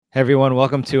Hey everyone,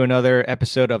 welcome to another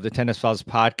episode of the Tennis Files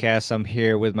podcast. I'm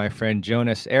here with my friend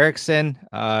Jonas Eriksson.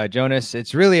 Jonas,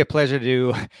 it's really a pleasure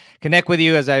to connect with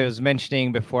you, as I was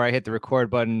mentioning before I hit the record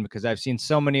button, because I've seen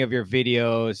so many of your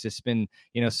videos. Just been,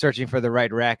 searching for the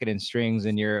right racket and strings,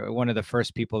 and you're one of the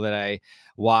first people that I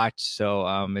watch. So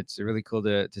it's really cool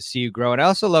to see you grow. And I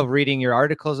also love reading your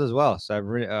articles as well. So I've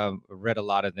read a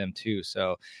lot of them too.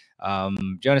 So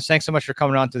Jonas, thanks so much for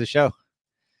coming on to the show.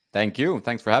 Thank you.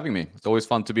 Thanks for having me. It's always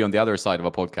fun to be on the other side of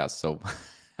a podcast, so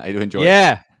I do enjoy it.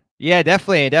 Yeah. Yeah,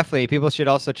 definitely. People should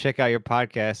also check out your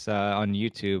podcast on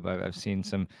YouTube. I've seen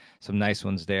some nice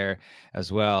ones there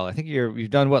as well. I think you've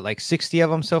done what, like 60 of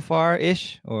them so far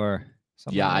ish, or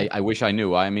something Yeah, like I, that. I wish I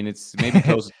knew. I mean, it's maybe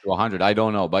close to 100. I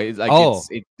don't know, but it's like Oh,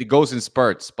 it goes in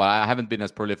spurts. But I haven't been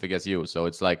as prolific as you, so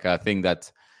it's like a thing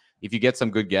that if you get some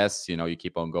good guests, you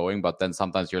keep on going. But then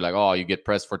sometimes you're like, oh, you get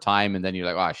pressed for time, and then you're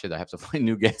like, oh shit, I have to find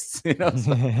new guests.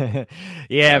 So yeah,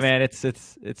 yes, man,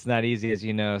 it's not easy, as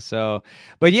you know. So,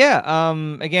 but yeah,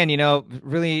 again,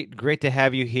 really great to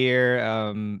have you here.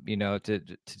 To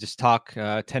just talk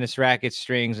tennis rackets,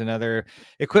 strings, and other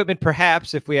equipment.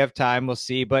 Perhaps if we have time, we'll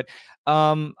see. But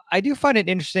I do find it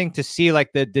interesting to see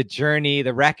like the journey,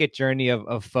 the racket journey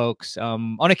of folks.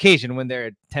 On occasion when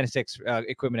they're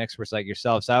equipment experts like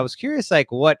yourself. So I was curious,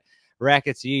 like what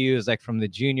rackets you use, like from the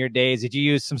junior days. Did you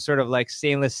use some sort of like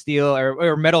stainless steel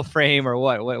or metal frame, or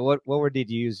what did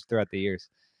you use throughout the years?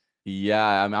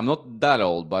 yeah, I'm not that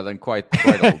old, but I'm quite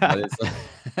old. But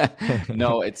it's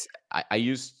no, I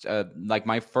used like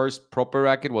my first proper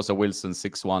racket was a Wilson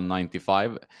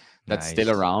 6195. That's still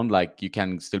Nice. around. Like you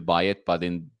can still buy it, but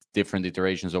in different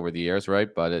iterations over the years,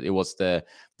 right? But it was the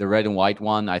red and white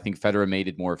one. I think Federer made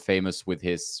it more famous with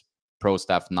his Pro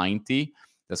Staff 90.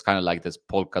 That's kind of like this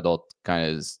polka dot kind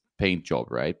of paint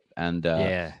job, right? And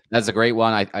Yeah. that's a great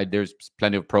one. There's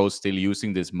plenty of pros still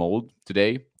using this mold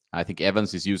today. I think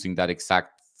Evans is using that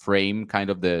exact frame. Kind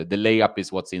of the layup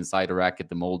is what's inside the racket.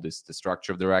 The mold is the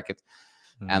structure of the racket.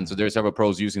 And so Mm. there's several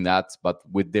pros using that, but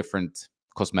with different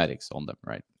cosmetics on them,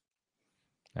 right?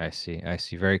 I see. I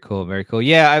see. Very cool. Very cool.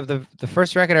 Yeah, the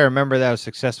first racket I remember that I was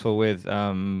successful with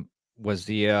was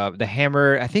the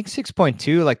hammer. I think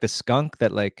 6.2, like the skunk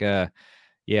that like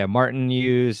yeah, Martin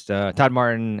used, Todd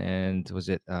Martin, and was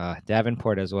it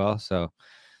Davenport as well? So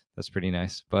that's pretty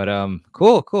nice. But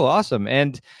cool, awesome.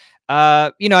 And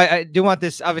I do want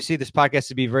this, obviously, this podcast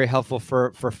to be very helpful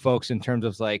for folks in terms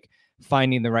of like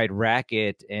finding the right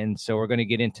racket. And so we're going to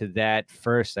get into that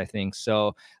first, I think.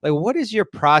 So, like, what is your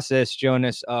process,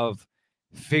 Jonas, of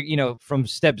from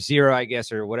step zero, I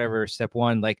guess, or whatever, step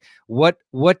one? Like, what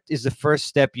is the first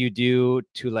step you do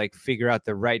to like figure out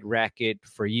the right racket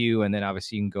for you, and then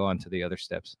obviously you can go on to the other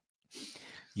steps.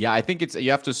 Yeah, I think it's you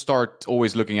have to start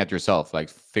always looking at yourself, like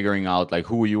figuring out like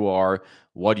who you are,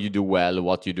 what you do well,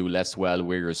 what you do less well,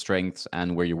 where your strengths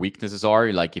and where your weaknesses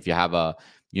are. Like if you have a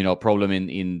problem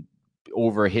in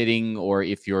overhitting, or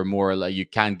if you're more like you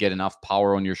can't get enough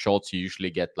power on your shots, you usually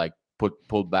get like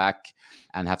pulled back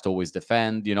and have to always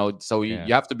defend. So you, Yeah.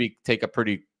 you have to take a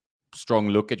pretty strong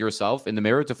look at yourself in the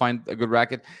mirror to find a good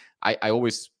racket. I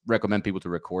always recommend people to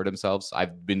record themselves.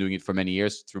 I've been doing it for many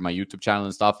years through my YouTube channel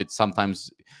and stuff. It's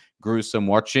sometimes gruesome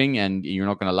watching, and you're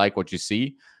not going to like what you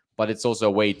see, but it's also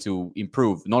a way to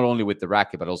improve, not only with the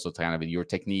racket, but also kind of in your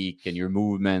technique and your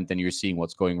movement, and you're seeing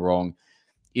what's going wrong.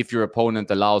 If your opponent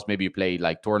allows, maybe you play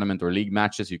like tournament or league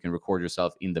matches, you can record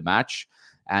yourself in the match.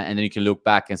 And then you can look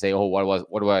back and say, oh, what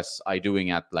was I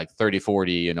doing at like 30,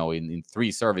 40, in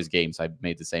three service games, I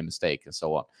made the same mistake, and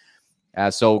so on.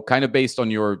 So kind of based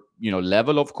on your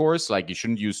level, of course, like you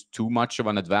shouldn't use too much of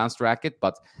an advanced racket,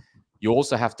 but you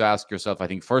also have to ask yourself, I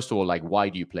think, first of all, like, why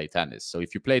do you play tennis? So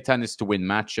if you play tennis to win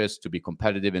matches, to be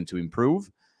competitive and to improve,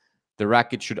 the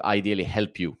racket should ideally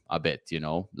help you a bit,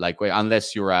 like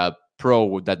unless you're a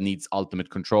pro that needs ultimate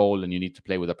control and you need to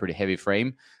play with a pretty heavy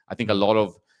frame. I think a Mm. lot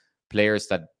of players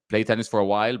that play tennis for a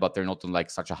while, but they're not on like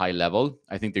such a high level,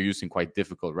 I think they're using quite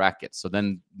difficult rackets. So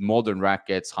then modern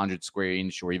rackets, 100 square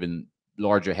inch or even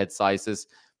larger head sizes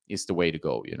is the way to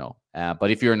go,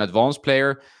 but if you're an advanced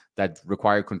player that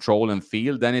require control and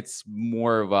feel, then it's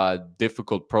more of a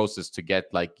difficult process to get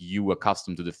like you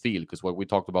accustomed to the feel. Because what we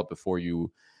talked about before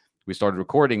we started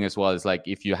recording as well is like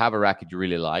if you have a racket you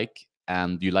really like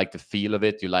and you like the feel of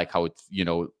it, you like how it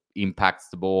impacts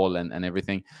the ball and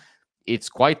everything, it's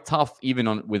quite tough even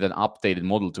on with an updated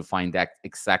model to find that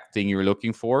exact thing you're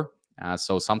looking for.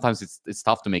 So sometimes it's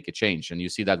tough to make a change, and you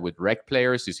see that with rec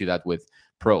players, you see that with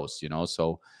pros,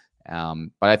 so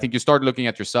but I think you start looking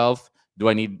at yourself. Do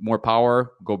I need more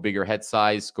power? Go bigger head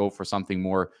size, go for something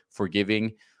more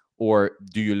forgiving. Or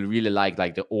do you really like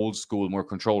the old school, more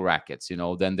control rackets?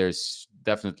 Then there's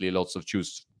definitely lots of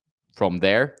choose from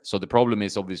there. So the problem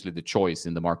is obviously the choice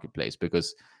in the marketplace,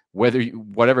 because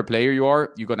whatever player you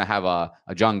are, you're gonna have a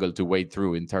jungle to wade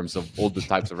through in terms of all the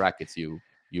types of rackets you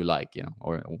like,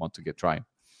 or want to get try.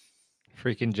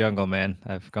 Freaking jungle, man.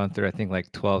 I've gone through I think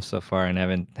like 12 so far and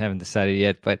haven't decided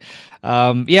yet. But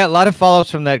yeah, a lot of follow-ups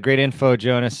from that. Great info,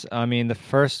 Jonas. I mean, the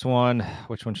first one,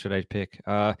 which one should I pick?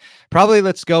 Probably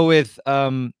let's go with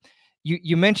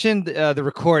you mentioned the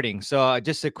recording. So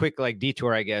just a quick like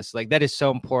detour, I guess. Like that is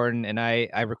so important, and I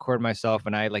record myself,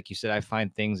 and I, like you said, I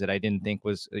find things that I didn't think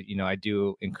was I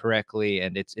do incorrectly,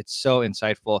 and it's so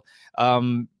insightful.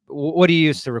 What do you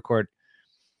use to record?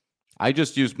 I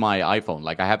just use my iPhone.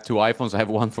 Like I have two iPhones. I have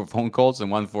one for phone calls and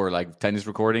one for like tennis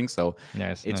recording. So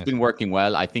Nice, it's nice. been working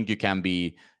well. I think you can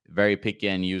be very picky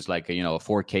and use like a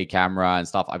 4K camera and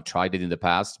stuff. I've tried it in the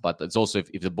past, but it's also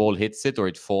if the ball hits it or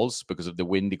it falls because of the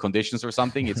windy conditions or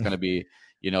something, it's going to be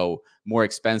more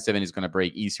expensive, and it's going to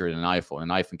break easier than an iPhone. An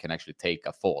iPhone can actually take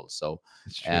a fall, so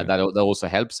It's true. that also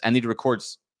helps, and it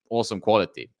records awesome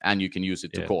quality, and you can use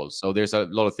it to Yeah. call. So there's a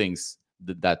lot of things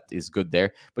that is good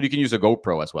there. But you can use a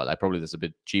GoPro as well. I probably there's a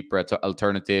bit cheaper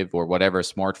alternative, or whatever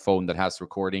smartphone that has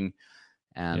recording.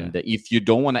 Yeah. And if you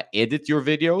don't want to edit your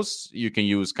videos, you can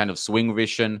use kind of Swing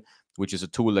Vision, which is a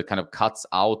tool that kind of cuts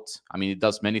out. I mean, it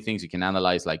does many things. You can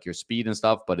analyze like your speed and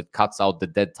stuff, but it cuts out the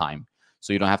dead time.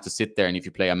 So you don't have to sit there, and if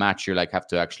you play a match, you like have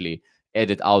to actually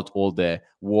edit out all the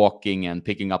walking and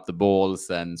picking up the balls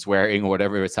and swearing or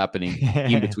whatever is happening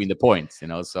in between the points.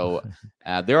 So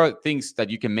there are things that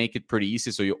you can make it pretty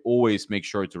easy. So you always make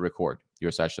sure to record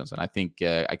your sessions, and I think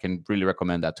I can really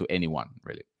recommend that to anyone,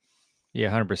 really. Yeah,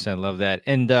 100% love that.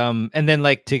 And then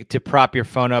like to prop your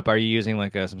phone up, are you using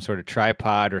like some sort of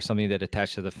tripod or something that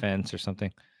attached to the fence or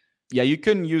something? Yeah, you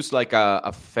can use like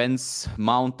a fence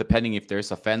mount, depending if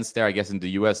there's a fence there. I guess in the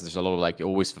US, there's a lot of like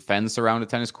always a fence around the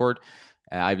tennis court.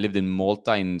 I've lived in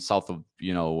Malta in south of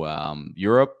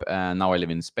Europe, and now I live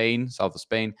in Spain, south of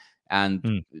Spain, and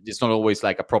Hmm. it's not always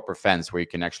like a proper fence where you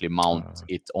can actually mount Uh,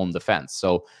 it on the fence.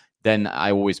 So then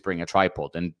I always bring a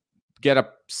tripod and get a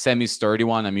semi-sturdy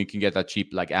one. I mean, you can get a cheap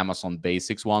like Amazon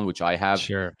Basics one, which I have.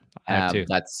 sure. I have to.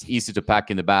 That's easy to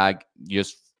pack in the bag. You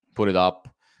just put it up.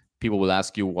 People will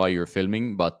ask you why you're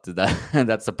filming, but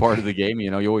that's a part of the game.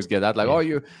 You always get that, like,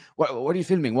 Yeah. oh, what are you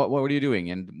filming? What are you doing?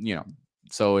 And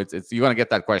so it's you're gonna get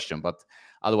that question, but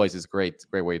otherwise, it's great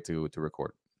way to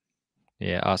record.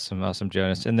 Yeah, awesome, awesome,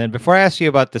 Jonas. And then before I ask you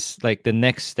about this, like the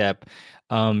next step,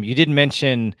 you did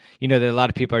mention, that a lot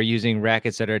of people are using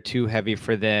rackets that are too heavy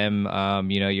for them.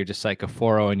 You're just like a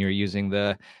 4 and you're using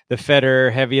the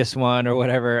Federer heaviest one or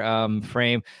whatever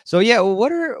frame. So yeah,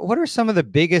 what are some of the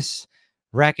biggest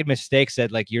racket mistakes that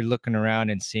like you're looking around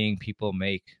and seeing people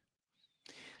make?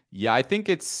 Yeah, I think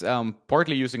it's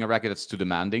partly using a racket that's too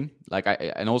demanding. Like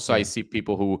and also I Yeah, see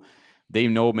people who they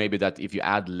know maybe that if you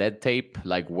add lead tape,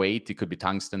 like weight, it could be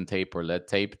tungsten tape or lead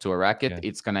tape to a racket, yeah,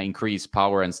 it's gonna increase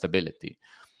power and stability.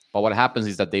 But what happens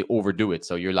is that they overdo it.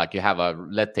 So you have a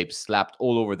lead tape slapped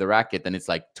all over the racket, and it's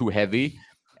like too heavy,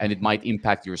 and it might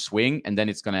impact your swing, and then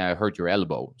it's gonna hurt your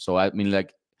elbow. So I mean,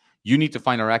 like, you need to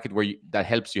find a racket that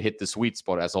helps you hit the sweet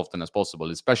spot as often as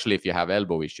possible, especially if you have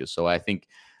elbow issues. So I think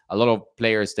a lot of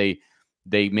players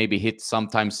they maybe hit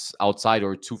sometimes outside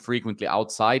or too frequently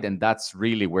outside, and that's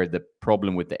really where the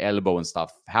problem with the elbow and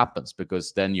stuff happens,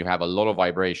 because then you have a lot of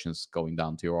vibrations going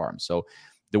down to your arm. So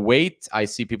the weight, I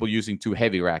see people using too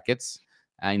heavy rackets.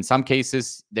 In some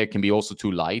cases, there can be also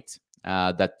too light,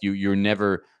 that you're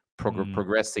never mm,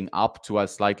 progressing up to a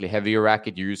slightly heavier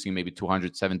racket. You're using maybe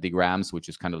 270 grams, which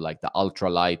is kind of like the ultra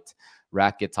light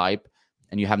racket type,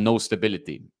 and you have no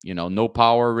stability, no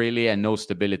power really, and no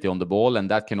stability on the ball,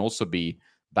 and that can also be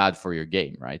bad for your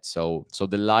game, right? So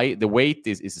the weight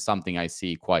is something I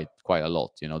see quite a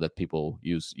lot, that people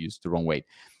use the wrong weight.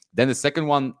 Then the second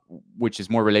one, which is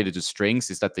more related to strings,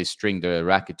 is that they string the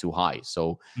racket too high.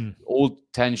 So mm, old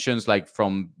tensions like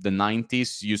from the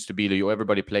 90s used to be that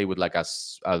everybody play with like a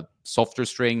softer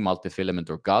string, multi-filament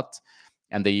or gut,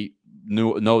 and they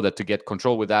know that to get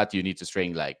control with that, you need to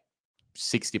string like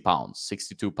 60 pounds,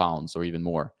 62 pounds, or even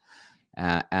more.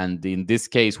 And in this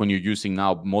case, when you're using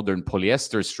now modern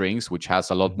polyester strings, which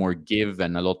has a lot mhm. more give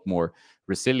and a lot more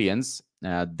resilience,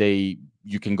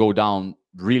 you can go down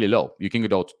really low. You can go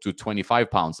down to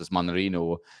 25 pounds, as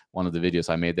Manarino, one of the videos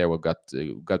I made there,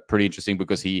 got pretty interesting,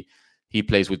 because he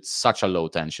plays with such a low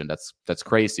tension. That's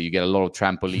crazy. You get a lot of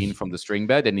trampoline from the string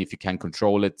bed, and if you can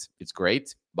control it, it's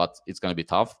great, but it's going to be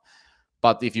tough.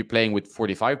 But if you're playing with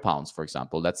 45 pounds, for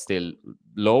example, that's still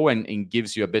low, and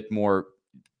gives you a bit more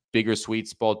bigger sweet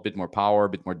spot, bit more power,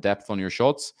 bit more depth on your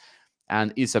shots.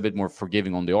 and is a bit more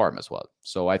forgiving on the arm as well.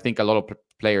 So I think a lot of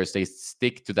players, they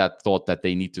stick to that thought that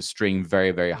they need to string very,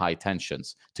 very high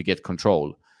tensions to get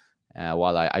control.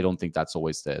 While I don't think that's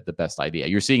always the best idea.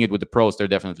 You're seeing it with the pros; they're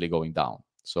definitely going down.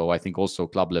 So I think also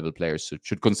club level players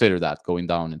should consider that, going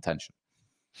down in tension.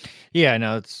 Yeah,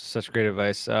 no, it's such great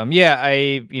advice. Yeah,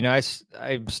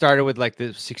 I started with like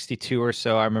the 62 or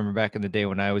so. I remember back in the day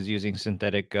when I was using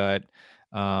synthetic gut,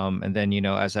 and then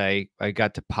as I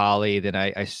got to poly, then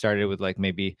I started with like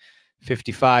maybe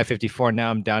 55, 54. Now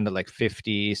I'm down to like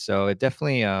 50. So it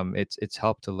definitely it's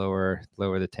helped to lower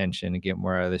the tension and get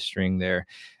more out of the string there,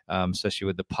 especially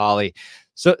with the poly.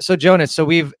 So Jonas, so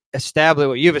we've established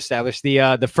what you've established.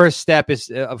 The first step is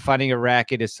of finding a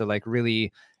racket is to like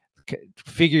really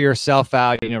figure yourself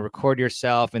out, record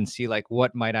yourself and see like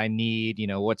what might I need,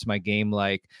 what's my game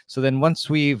like. So then once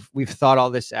we've thought all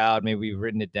this out, maybe we've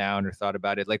written it down or thought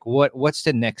about it, like what's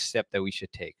the next step that we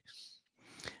should take?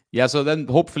 Yeah, so then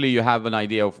hopefully you have an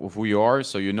idea of who you are.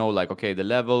 So like, okay, the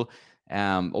level.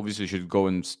 Obviously, you should go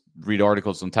and read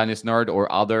articles on Tennis Nerd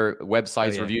or other Oh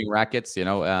websites yeah. reviewing rackets.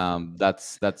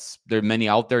 That's there are many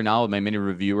out there now, many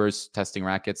reviewers testing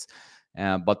rackets.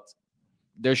 But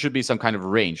there should be some kind of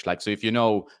range. Like, so if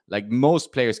like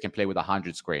most players can play with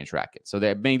 100 square inch rackets. So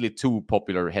there are mainly two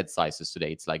popular head sizes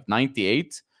today. It's like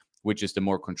 98, which is the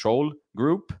more control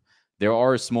group. There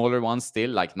are smaller ones still,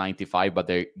 like 95, but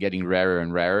they're getting rarer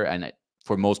and rarer. And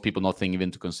for most people, nothing even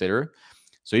to consider.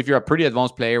 So if you're a pretty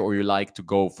advanced player or you like to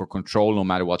go for control no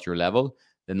matter what your level,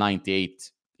 the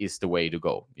 98 is the way to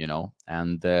go,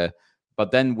 And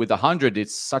but then with 100,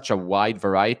 it's such a wide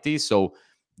variety. So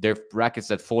there are rackets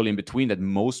that fall in between that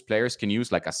most players can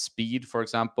use, like a Speed, for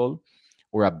example,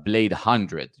 or a Blade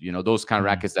 100. Those kind of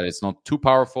rackets that it's not too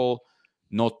powerful,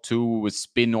 not too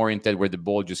spin oriented, where the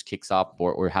ball just kicks up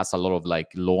or has a lot of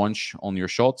like launch on your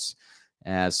shots.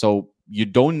 So you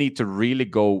don't need to really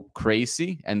go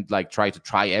crazy and like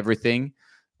try everything.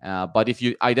 But if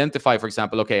you identify, for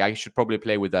example, okay, I should probably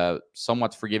play with a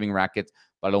somewhat forgiving racket,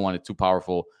 but I don't want it too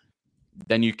powerful,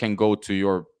 then you can go to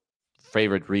your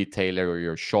favorite retailer or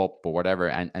your shop or whatever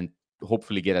and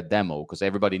hopefully get a demo, because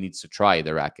everybody needs to try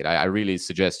the racket. I really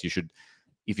suggest you should,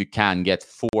 if you can, get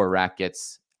 4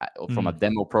 rackets from a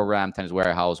demo program, Tennis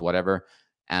Warehouse, whatever,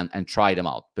 and try them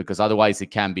out, because otherwise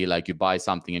it can be like you buy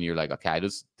something and you're like, okay,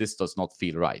 this does not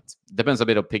feel right. Depends a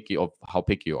bit of how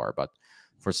picky you are, but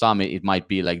for some it might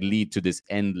be like lead to this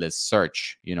endless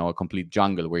search, a complete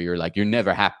jungle where you're like, you're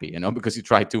never happy, because you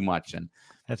try too much, and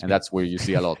that's where you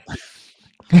see a lot.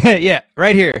 Yeah,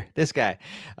 right here, this guy.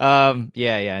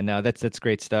 Yeah, no, that's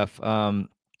great stuff.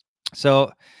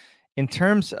 So in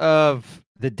terms of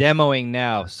the demoing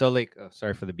now, so like, oh,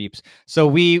 sorry for the beeps. So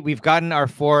we've gotten our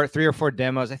 3 or 4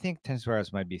 demos. I think Tennis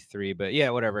Warehouse might be 3, but yeah,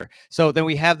 whatever. So then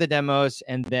we have the demos,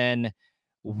 and then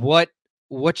what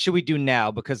should we do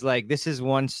now? Because like this is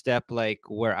one step like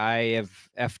where I have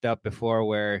effed up before,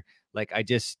 where like I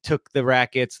just took the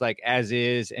rackets like as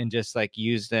is and just like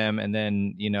used them, and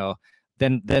then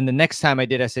then the next time I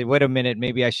did, I said, wait a minute,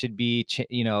 maybe I should be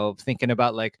thinking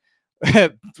about like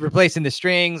replacing the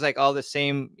strings, like all the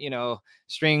same,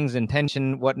 strings and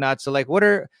tension, whatnot. So like,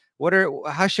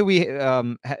 how should we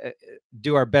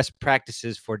do our best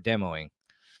practices for demoing?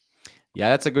 Yeah,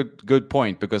 that's a good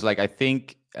point, because like I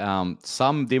think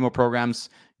some demo programs,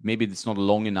 maybe it's not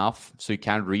long enough so you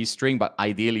can't restring, but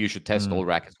ideally you should test all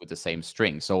rackets with the same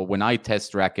string. So when I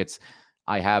test rackets,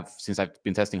 since I've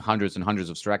been testing hundreds and hundreds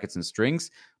of rackets and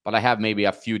strings, but I have maybe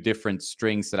a few different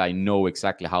strings that I know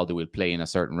exactly how they will play in a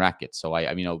certain racket. So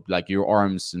I like your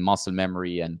arms and muscle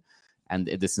memory and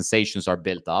the sensations are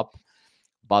built up.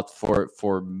 But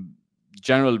for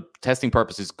general testing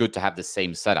purposes, good to have the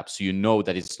same setup, so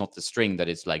that it's not the string that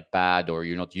is like bad, or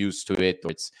you're not used to it,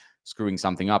 or it's screwing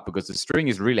something up, because the string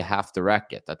is really half the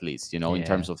racket, at least in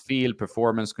terms of feel,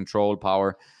 performance, control,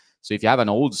 power. So if you have an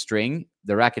old string,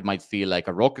 the racket might feel like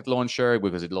a rocket launcher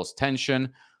because it lost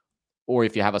tension. Or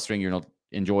if you have a string you're not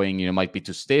enjoying, it might be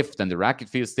too stiff, then the racket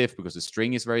feels stiff because the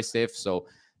string is very stiff. So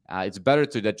it's better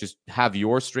to just have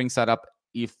your string set up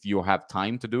if you have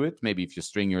time to do it. Maybe if you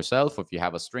string yourself, or if you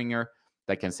have a stringer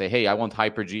that can say, hey, I want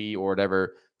Hyper G or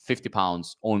whatever, 50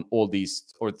 pounds on all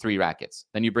these or 3 rackets.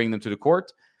 Then you bring them to the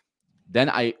court. Then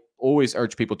I always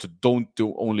urge people to don't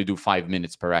only do 5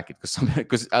 minutes per racket,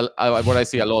 because what I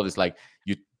see a lot is like,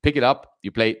 you pick it up,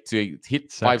 you play to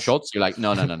hit 5 shots, you're like,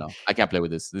 no, I can't play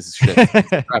with this. This is shit.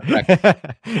 It's a crap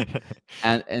racket.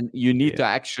 And you need to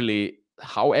actually,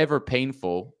 however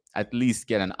painful, at least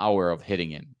get an hour of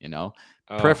hitting in.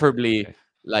 Preferably, okay.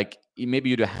 like maybe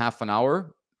you do half an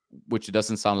hour, which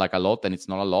doesn't sound like a lot, and it's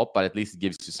not a lot, but at least it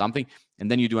gives you something.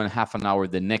 And then you do a half an hour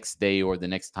the next day or the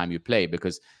next time you play,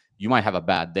 because you might have a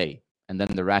bad day, and then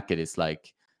the racket is like,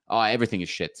 oh, everything is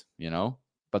shit, you know.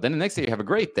 But then the next day you have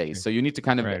a great day. So you need to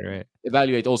kind of Right, right.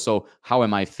 evaluate also, how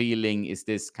am I feeling? Is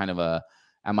this kind of a,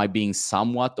 am I being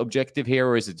somewhat objective here,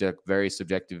 or is it just very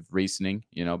subjective reasoning,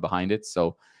 you know, behind it?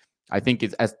 So I think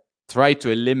it's as, try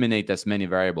to eliminate as many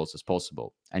variables as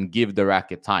possible and give the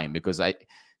racket time, because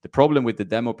the problem with the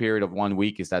demo period of 1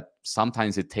 week is that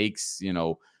sometimes it takes, you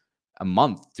know, a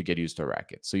month to get used to a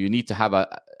racket. So you need to have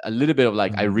a little bit of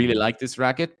like, I really like this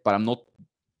racket, but I'm not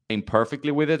playing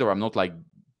perfectly with it, or I'm not like,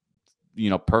 you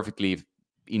know, perfectly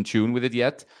in tune with it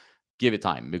yet. Give it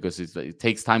time, because it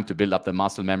takes time to build up the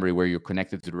muscle memory where you're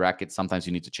connected to the racket. Sometimes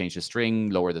you need to change the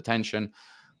string, lower the tension,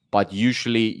 but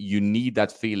usually you need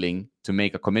that feeling to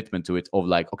make a commitment to it, of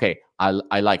like, okay,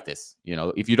 I like this. You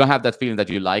know, if you don't have that feeling that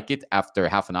you like it after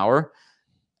half an hour,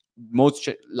 most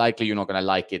likely you're not going to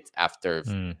like it after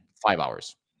Mm. 5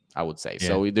 hours, I would say. Yeah.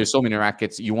 So there's so many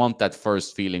rackets, you want that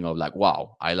first feeling of like,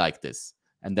 wow, I like this,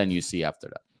 and then you see after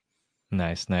that.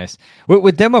 Nice, nice.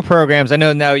 With demo programs, I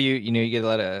know now you know you get a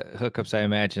lot of hookups. I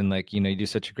imagine, like, you know, you do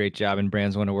such a great job and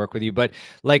brands want to work with you. But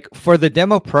like for the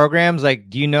demo programs, like,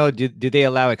 do you know, do they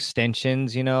allow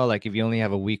extensions? You know, like if you only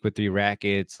have a week with 3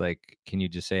 rackets, like, can you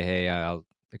just say, hey, I'll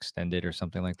extend it or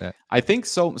something like that? I think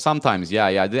so. Sometimes, yeah.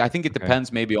 I think it Okay.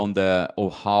 depends maybe on the, or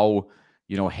how,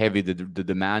 you know, heavy the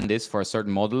demand is for a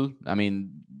certain model. I mean,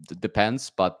 it depends,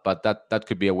 but that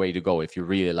could be a way to go if you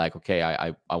really like. Okay,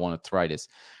 I want to try this.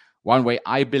 One way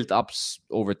I built up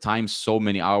over time so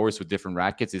many hours with different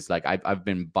rackets is like, I've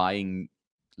been buying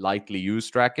lightly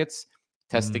used rackets,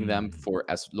 testing them Mm. for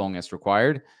as long as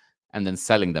required, and then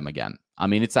selling them again. I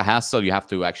mean, it's a hassle. You have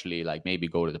to actually like maybe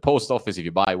go to the post office if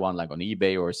you buy one like on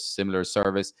eBay or similar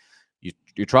service.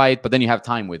 You try it, but then you have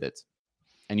time with it,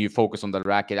 and you focus on the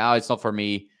racket. Oh, it's not for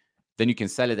me. Then you can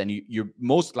sell it, and you're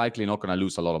most likely not going to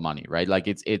lose a lot of money, right? Like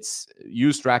it's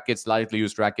used rackets, lightly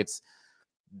used rackets.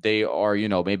 They are, you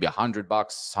know, maybe $100,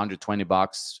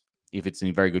 $120. If it's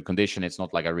in very good condition, it's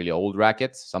not like a really old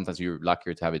racket. Sometimes you're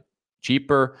luckier to have it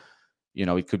cheaper. You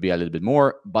know, it could be a little bit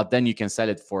more, but then you can sell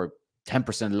it for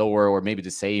 10% lower, or maybe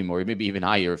the same, or maybe even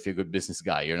higher if you're a good business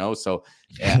guy, you know. So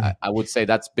I would say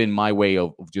that's been my way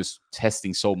of just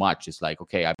testing so much. It's like,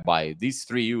 okay, I buy these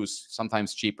 3 used,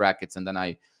 sometimes cheap rackets, and then I,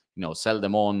 you know, sell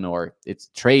them on, or it's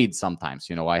trade sometimes.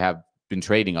 You know, I have been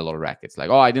trading a lot of rackets. Like,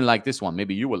 oh, I didn't like this one,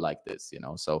 maybe you will like this, you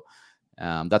know. So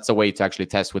that's a way to actually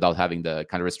test without having the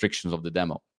kind of restrictions of the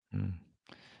demo. Mm.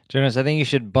 Jonas, I think you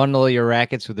should bundle your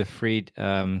rackets with a free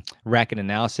racket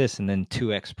analysis and then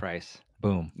 2x price.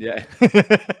 Boom. Yeah.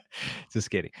 Just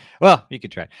kidding. Well, you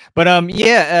could try. But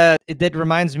yeah, that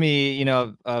reminds me, you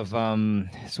know, of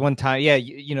this one time, yeah,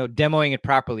 you know, demoing it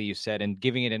properly, you said, and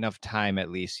giving it enough time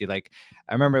at least. You like,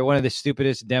 I remember one of the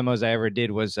stupidest demos I ever did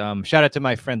was shout out to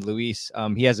my friend Luis.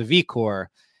 He has a V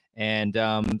Core, and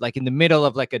like in the middle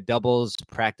of like a doubles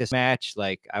practice match,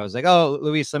 like I was like, oh,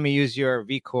 Luis, let me use your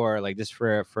V Core like just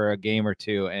for a game or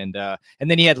two. And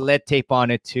then he had lead tape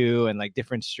on it too, and like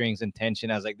different strings and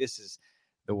tension. I was like, this is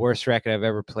the worst racket I've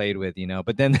ever played with, you know.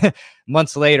 But then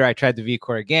months later, I tried the V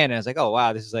Core again, and I was like, oh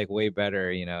wow, this is like way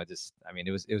better, you know. Just, I mean,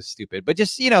 it was stupid, but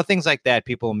just, you know, things like that.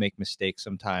 People make mistakes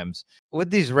sometimes with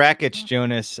these rackets,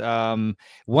 Jonas.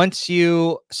 Once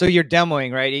so you're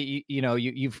demoing, right? You know,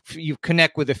 you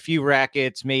connect with a few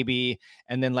rackets maybe,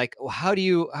 and then like, how do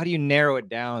you narrow it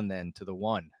down then to the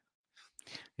one?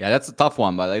 Yeah, that's a tough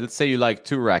one. But like, let's say you like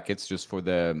 2 rackets, just for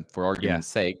Yeah, argument's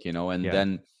sake, you know, and yeah,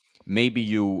 then maybe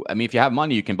you, I mean, if you have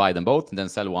money, you can buy them both and then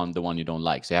sell the one you don't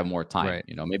like, so you have more time. right.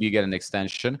 You know, maybe you get an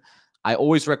extension. I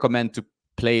always recommend to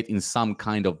play it in some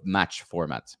kind of match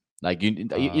format. Like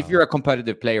if you're a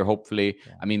competitive player, hopefully,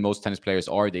 Yeah. I mean, most tennis players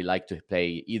are. They like to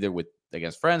play either with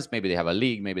against friends. Maybe they have a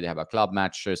league. Maybe they have a club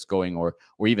matches going, or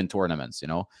even tournaments. You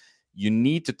know, you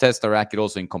need to test a racket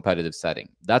also in competitive setting.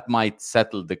 That might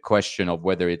settle the question of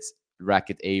whether it's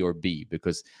racket A or B,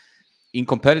 because in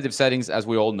competitive settings, as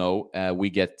we all know, we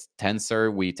get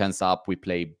tenser, we tense up, we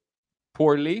play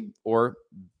poorly or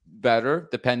better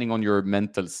depending on your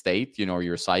mental state, you know,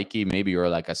 your psyche. Maybe you're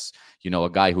like you know, a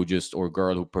guy who just, or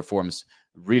girl who performs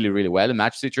really really well in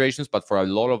match situations, but for a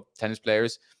lot of tennis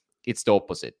players it's the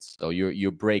opposite. So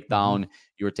you break Mm-hmm. down,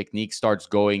 your technique starts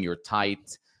going, you're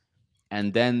tight,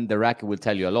 and then the racket will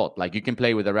tell you a lot. Like, you can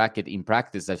play with a racket in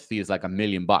practice that feels like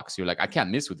 $1,000,000. You're like, I can't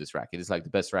miss with this racket, it's like the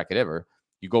best racket ever.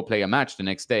 You go play a match the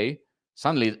next day,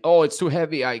 suddenly, oh, it's too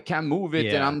heavy, I can't move it,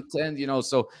 and Yeah. I'm 10, you know.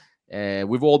 So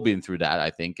we've all been through that, I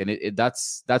think, and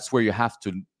that's where you have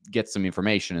to get some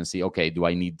information and see, okay, do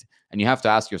I need, and you have to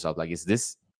ask yourself, like, is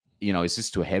this, you know, is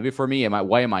this too heavy for me?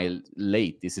 Why am I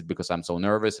late? Is it because I'm so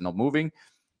nervous and not moving,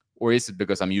 or is it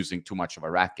because I'm using too much of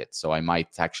a racket? So I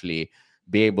might actually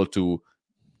be able to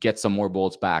get some more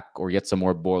balls back or get some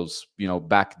more balls,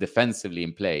 back defensively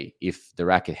in play if the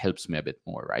racket helps me a bit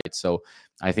more, right? So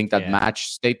I think that Yeah. match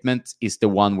statement is the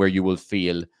one where you will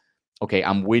feel, okay,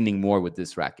 I'm winning more with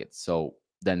this racket. So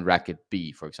then racket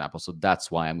B, for example. So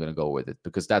that's why I'm going to go with it,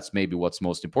 because that's maybe what's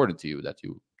most important to you, that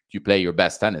you play your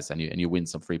best tennis and you win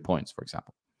some free points, for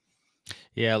example.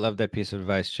 Yeah, I love that piece of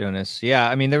advice, Jonas. Yeah,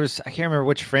 I mean, I can't remember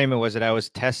which frame it was that I was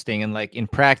testing, and like in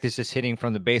practice, just hitting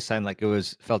from the baseline, like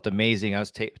felt amazing. I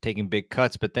was taking big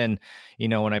cuts, but then,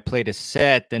 when I played a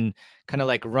set, then kind of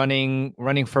like running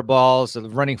for balls,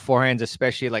 running forehands,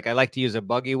 especially. Like I like to use a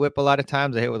buggy whip a lot of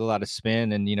times. I hit with a lot of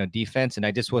spin and defense, and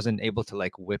I just wasn't able to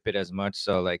like whip it as much.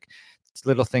 So like, it's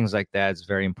little things like that is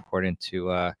very important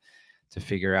to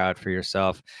figure out for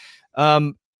yourself.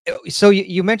 Um, so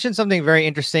you mentioned something very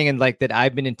interesting and like that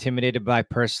I've been intimidated by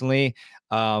personally.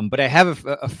 But I have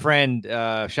a friend,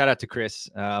 shout out to Chris.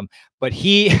 But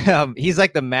he's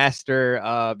like the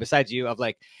master, besides you, of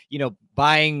like,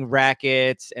 buying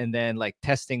rackets and then like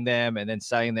testing them and then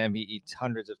selling them. He's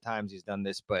hundreds of times he's done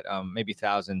this, but maybe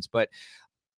thousands. But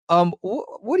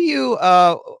what do you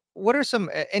what are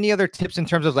some any other tips in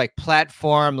terms of like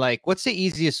platform? Like, what's the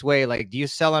easiest way? Like, do you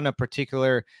sell on a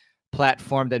particular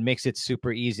platform that makes it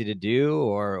super easy to do,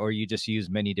 or you just use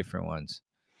many different ones?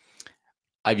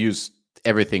 I've used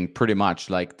everything pretty much.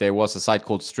 Like there was a site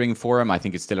called String Forum. I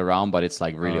think it's still around, but it's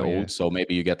like really Oh yeah. old. So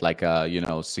maybe you get like a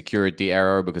security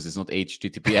error because it's not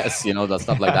HTTPS. That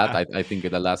stuff like that. I think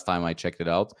the last time I checked it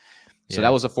out. So that Yeah.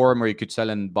 was a forum where you could sell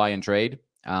and buy and trade.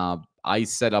 I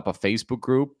set up a Facebook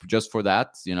group just for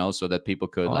that. So that people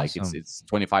could like Awesome. it's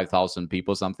 25,000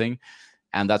 people something,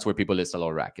 and that's where people list a lot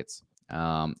of rackets.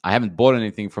 I haven't bought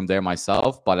anything from there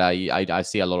myself, but I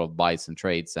see a lot of buys and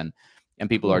trades, and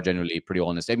people are Cool. generally pretty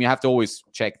honest. I mean, you have to always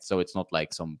check so it's not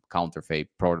like some counterfeit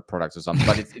products or something,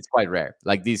 but it's quite rare.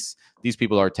 Like these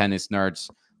people are tennis nerds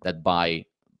that buy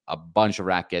a bunch of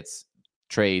rackets,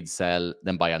 trade, sell,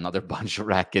 then buy another bunch of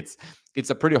rackets. It's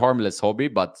a pretty harmless hobby,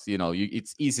 but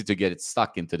it's easy to get it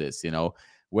stuck into this.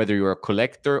 Whether you're a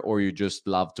collector or you just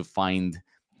love to find,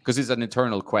 because it's an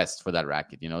eternal quest for that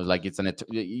racket. Like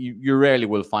you rarely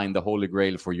will find the holy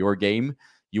grail for your game.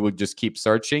 You will just keep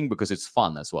searching because it's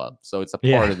fun as well. So it's a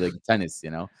part Yeah. of the tennis.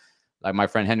 Like my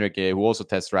friend Henrik, who also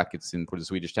tests rackets for the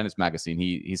Swedish Tennis Magazine,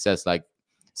 he says like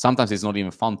sometimes it's not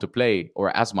even fun to play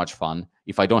or as much fun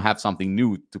if I don't have something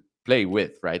new to play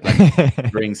with, right? Like he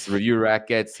brings review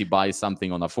rackets, he buys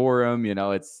something on a forum,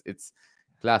 it's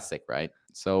classic, right?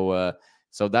 So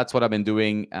that's what I've been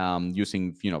doing,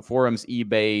 using forums,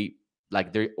 eBay.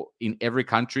 Like they're in every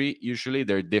country, usually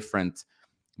there are different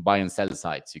buy and sell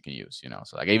sites you can use.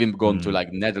 So like I even gone to Mm.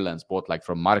 like Netherlands, bought like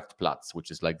from Marktplaats,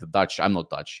 which is like the Dutch. I'm not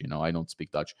Dutch, I don't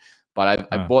speak Dutch, but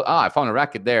I Huh. bought, I found a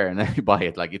racket there, and then you buy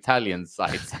it. Like Italian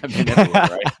sites, I've been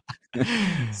everywhere, right?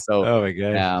 So Oh my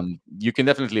gosh. you can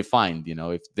definitely find,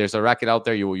 if there's a racket out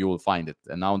there, you will find it.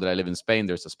 And now that I live in Spain,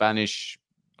 there's a Spanish,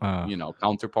 Wow.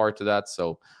 counterpart to that.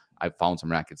 So I found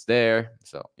some rackets there.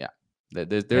 So yeah,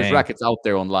 there's Dang. rackets out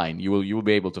there online. You will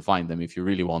be able to find them if you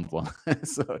really want one.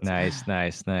 So Nice,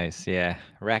 nice, nice. Yeah.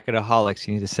 Racketaholics.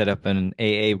 You need to set up an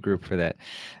AA group for that.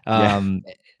 yeah, Um,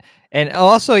 And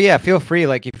also, yeah, feel free.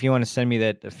 Like, if you want to send me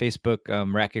that Facebook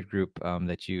racket group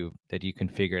that you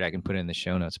configured, I can put it in the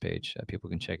show notes page. People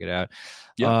can check it out.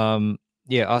 yeah.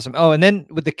 Yeah, awesome. Oh, and then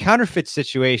with the counterfeit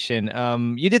situation,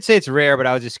 you did say it's rare, but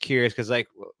I was just curious because, like,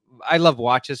 I love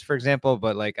watches, for example,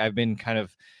 but like I've been kind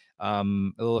of a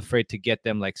little afraid to get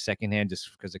them like secondhand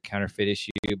just because of counterfeit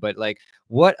issue. But like,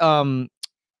 what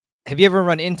have you ever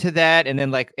run into that? And then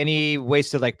like any ways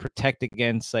to like protect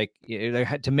against like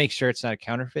to make sure it's not a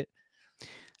counterfeit?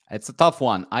 It's a tough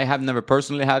one. I have never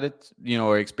personally had it,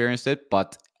 or experienced it,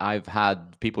 but I've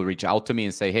had people reach out to me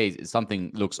and say, "Hey, something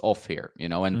looks off here,"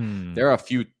 and Mm. there are a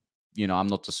few, I'm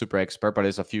not a super expert, but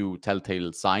there's a few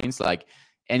telltale signs, like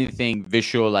anything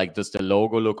visual, like does the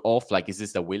logo look off? Like, is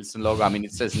this the Wilson logo? I mean,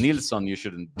 it says Nilsson, you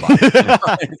shouldn't buy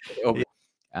it. Yeah.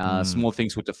 Mm. Small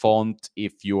things with the font,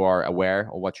 if you are aware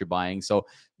of what you're buying. So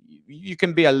you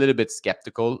can be a little bit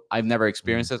skeptical. I've never Mm.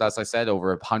 experienced it, as I said,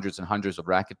 over hundreds and hundreds of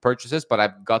racket purchases, but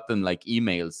I've gotten like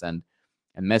emails and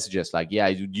messages like, yeah,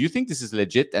 do you think this is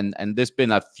legit? And there's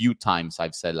been a few times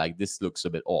I've said like, this looks a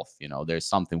bit off. There's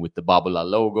something with the Babula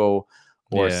logo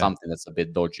or Yeah. something that's a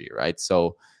bit dodgy, right?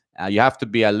 So you have to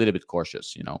be a little bit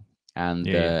cautious, and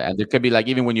Yeah. Yeah. and there could be like,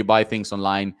 even when you buy things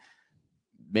online,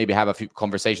 maybe have a few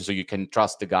conversations so you can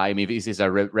trust the guy. Maybe this is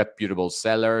a reputable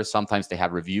seller. Sometimes they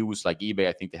have reviews, like eBay.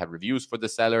 I think they have reviews for the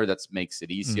seller. That makes it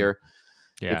Mm. easier.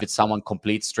 If Yeah. it's someone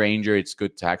complete stranger, it's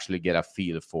good to actually get a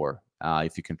feel for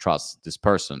if you can trust this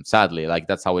person. Sadly, like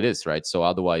that's how it is, right? So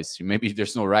otherwise, maybe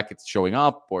there's no rackets showing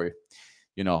up, or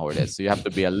you know how it is. So you have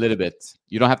to be a little bit.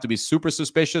 You don't have to be super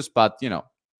suspicious, but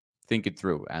think it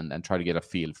through and try to get a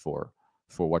feel for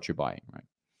what you're buying, right?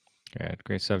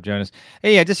 Great stuff, Jonas.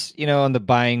 Hey, yeah, just on the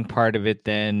buying part of it,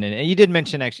 then, and you did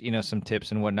mention actually, some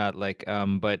tips and whatnot, like,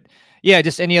 but yeah,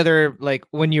 just any other like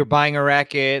when you're buying a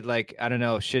racket, like I don't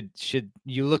know, should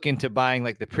you look into buying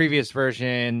like the previous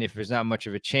version if there's not much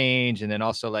of a change, and then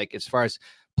also like as far as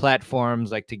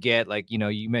platforms, like to get like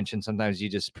you mentioned sometimes you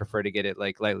just prefer to get it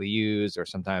like lightly used or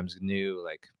sometimes new,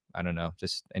 like I don't know,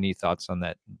 just any thoughts on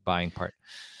that buying part?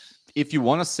 If you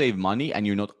want to save money and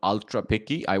you're not ultra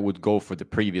picky, I would go for the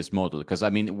previous model. Because I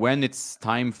mean, when it's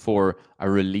time for a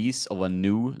release of a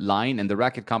new line, and the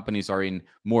racket companies are in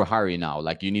more hurry now,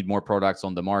 like you need more products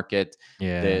on the market,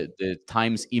 Yeah. the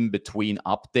times in between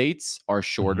updates are Hmm.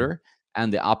 shorter,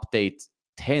 and the update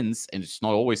tends, and it's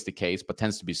not always the case, but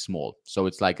tends to be small. So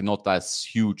it's like not as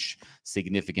huge,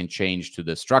 significant change to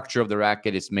the structure of the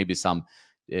racket. It's maybe some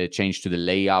change to the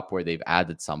layup where they've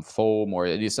added some foam, or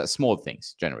it is small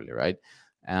things generally, right?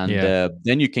 And Yeah.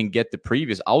 then you can get the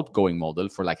previous outgoing model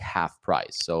for like half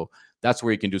price. So that's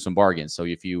where you can do some bargains. So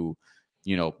if you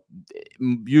know,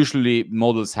 usually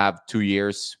models have 2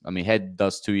 years. I mean, Head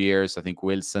does 2 years. I think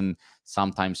Wilson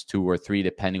sometimes 2 or 3,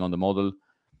 depending on the model.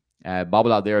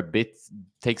 Babolat, they're a bit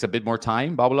takes a bit more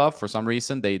time. Babolat, for some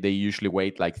reason, they usually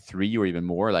wait like 3 or even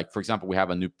more. Like for example, we have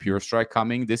a new Pure Strike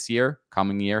coming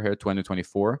coming year here,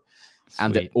 2024,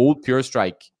 and the Sweet. old Pure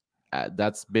Strike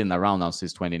that's been around now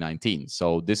since 2019.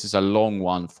 So this is a long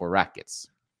one for rackets.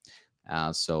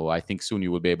 So I think soon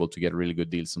you will be able to get really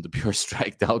good deals on the Pure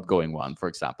Strike, the outgoing one, for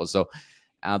example. So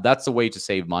that's a way to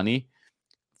save money.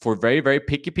 For very, very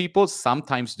picky people,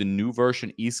 sometimes the new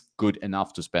version is good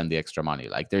enough to spend the extra money.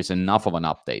 Like there's enough of an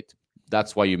update.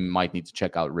 That's why you might need to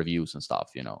check out reviews and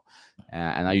stuff.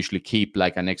 And I usually keep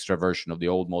like an extra version of the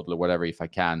old model or whatever if I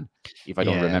can, if I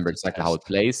don't Yeah, remember to exactly how it test.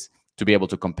 plays, to be able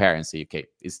to compare and see, okay,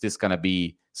 is this going to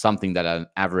be something that an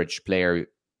average player,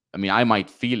 I mean, I might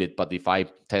feel it, but if I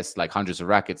test like hundreds of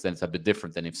rackets, then it's a bit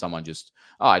different than if someone just,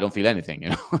 oh, I don't feel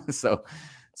anything. So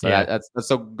Yeah.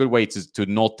 that's a good way to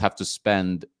not have to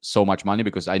spend so much money,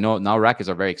 because I know now rackets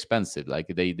are very expensive. Like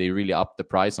they really upped the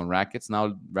price on rackets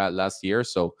now last year.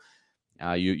 So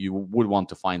you would want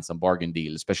to find some bargain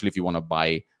deal, especially if you want to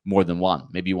buy more than one.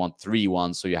 Maybe you want 3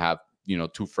 ones, so you have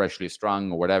two freshly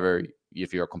strung or whatever.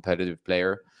 If you're a competitive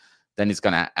player, then it's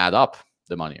gonna add up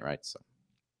the money, right? So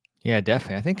Yeah,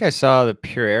 definitely. I think I saw the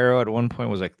Pure Arrow at one point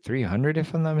was like 300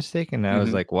 if I'm not mistaken. And I was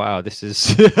mhm. like, wow, this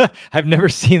is I've never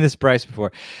seen this price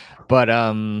before. But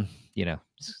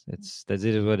it's that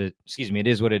is what it excuse me, it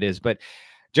is what it is. But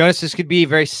Jonas, this could be a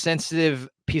very sensitive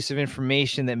piece of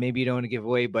information that maybe you don't want to give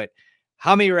away, but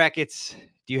how many rackets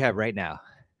do you have right now?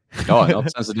 No,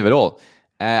 not sensitive at all.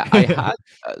 I had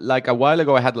like a while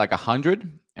ago, I had like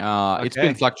 100. It's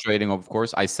been Okay. fluctuating, of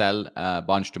course. I sell a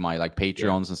bunch to my like Sure.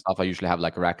 Patreons and stuff. I usually have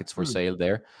like rackets for Hmm. sale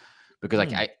there, because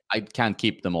like Hmm. I can't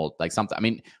keep them all. Like sometimes, I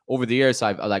mean, over the years,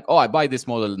 I've like, oh, I buy this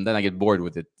model and then I get bored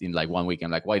with it in like 1 week.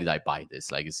 I'm like, why did I buy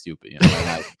this? Like it's stupid.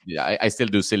 And I still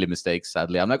do silly mistakes.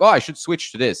 Sadly, I'm like, oh, I should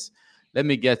switch to this. Let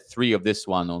me get 3 of this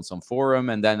one on some forum,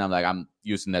 and then I'm like, I'm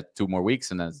using that 2 more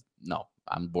weeks, and then no,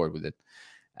 I'm bored with it.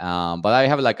 But I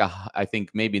have like I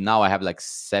think maybe now I have like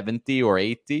 70 or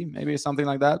 80, maybe something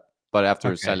like that. But after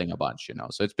Okay. selling a bunch,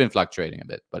 so it's been fluctuating a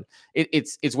bit. But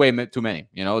it's way too many.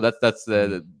 That's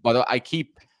Mhm. But I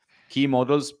keep key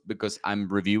models because I'm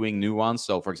reviewing new ones.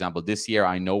 So for example, this year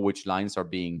I know which lines are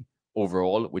being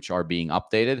overall, which are being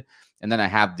updated, and then I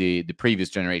have the previous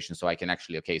generation, so I can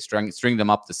actually string them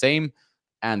up the same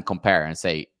and compare and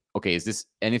say, okay, is this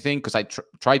anything? Because I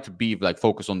try to be like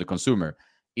focused on the consumer.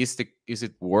 Is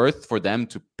it worth for them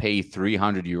to pay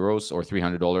 300 euros or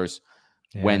 $300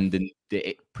 Yeah. when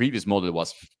the previous model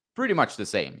was pretty much the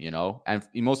same? And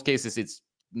in most cases it's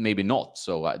maybe not.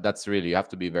 So that's really, you have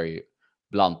to be very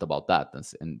blunt about that,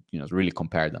 and really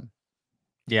compare them.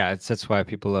 Yeah, that's why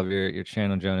people love your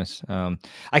channel, Jonas.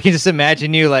 I can just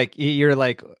imagine you like you're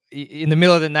like in the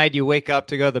middle of the night, you wake up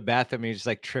to go to the bathroom, and you're just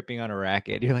like tripping on a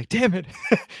racket. You're like, damn it,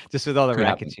 just with all the Could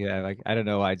happen. rackets you have. Like, I don't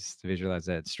know why, I just visualize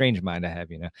that strange mind I have.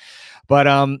 But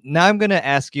now I'm gonna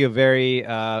ask you a very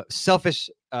selfish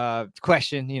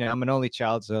question. I'm an only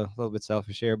child, so a little bit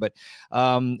selfish here. But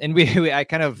and I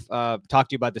kind of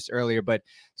talked to you about this earlier. But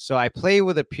so I play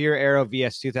with a Pure Aero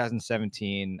VS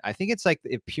 2017. I think it's like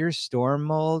a Pure Storm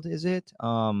mold, is it?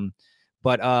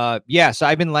 But yeah, so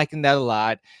I've been liking that a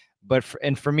lot. but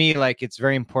and for me, like it's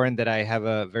very important that I have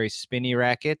a very spinny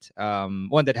racket,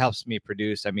 one that helps me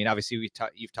produce. I mean, obviously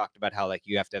you've talked about how like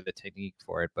you have to have the technique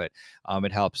for it, but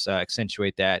it helps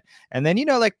accentuate that. And then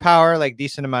like power, like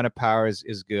decent amount of power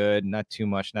is good, not too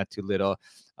much, not too little.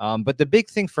 But the big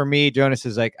thing for me, Jonas,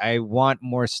 is like I want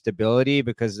more stability,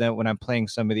 because then when I'm playing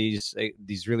some of these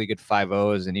really good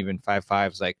 5-0s and even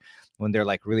 5-5s, like when they're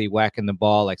like really whacking the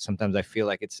ball, like sometimes I feel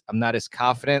like I'm not as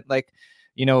confident, like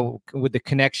with the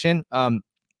connection.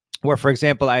 Where, for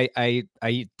example, I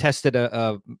tested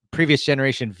a previous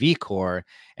generation V Core,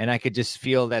 and I could just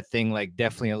feel that thing like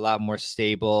definitely a lot more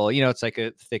stable. It's like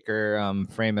a thicker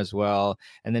frame as well,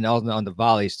 and then also on the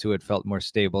volleys too, it felt more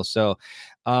stable. So,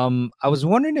 I was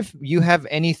wondering if you have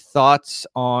any thoughts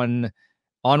on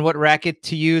what racket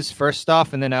to use first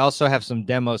off, and then I also have some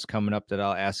demos coming up that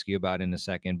I'll ask you about in a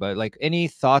second. But like, any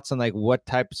thoughts on like what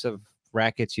types of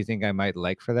rackets you think I might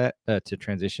like for that to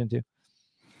transition to?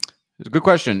 It's a good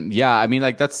question. Yeah, I mean,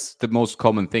 like that's the most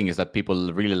common thing is that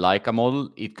people really like a model.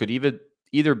 It could even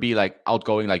either be like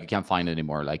outgoing, like you can't find it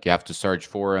anymore. Like you have to search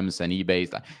forums and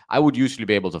eBay. Like, I would usually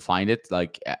be able to find it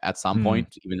like at some Hmm.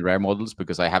 point, even rare models,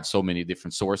 because I have so many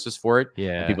different sources for it and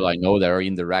Yeah. people I know that are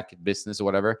in the racket business or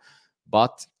whatever.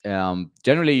 But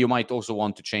generally, you might also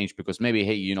want to change because maybe,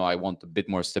 hey, I want a bit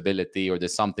more stability, or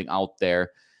there's something out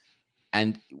there.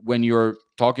 And when you're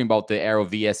talking about the Aero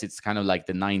VS, it's kind of like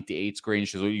the 98 screen.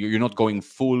 So you're not going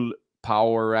full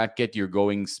power racket, you're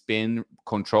going spin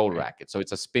control Right. racket. So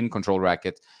it's a spin control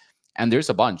racket. And there's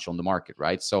a bunch on the market,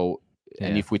 right? So,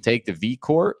 and Yeah. if we take the V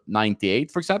Core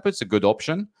 98, for example, it's a good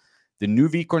option. The new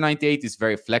V Core 98 is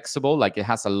very flexible. Like it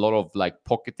has a lot of like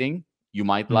pocketing. You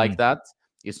might Hmm. like that.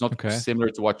 It's not Okay. similar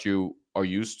to what you are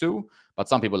used to, but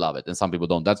some people love it and some people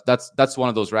don't. That's one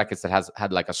of those rackets that has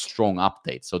had like a strong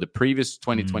update. So the previous Mm.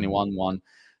 2021 one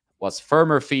was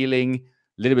firmer feeling,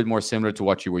 a little bit more similar to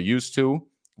what you were used to,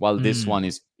 while this Mm. one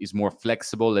is more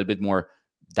flexible, a little bit more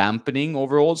dampening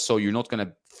overall. So you're not going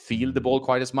to feel the Mm. ball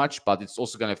quite as much, but it's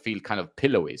also going to feel kind of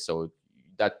pillowy. So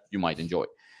that you might enjoy.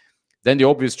 Then the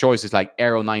obvious choice is like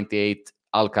Aero 98,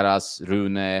 Alcaraz,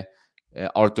 Rune,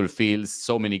 Arthur Fields.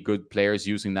 So many good players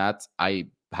using that. I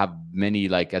have many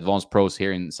like advanced pros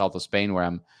here in south of Spain where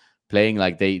I'm playing.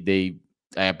 Like they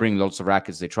bring lots of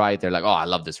rackets. They try it. They're like, oh, I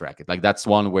love this racket. Like that's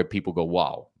one where people go,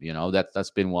 wow.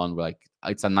 That's been one where, like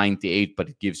it's a 98, but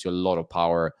it gives you a lot of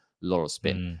power, a lot of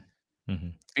spin. Mm.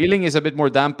 Mhm. Feeling is a bit more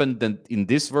dampened than in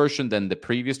this version than the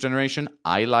previous generation.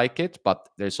 I like it, but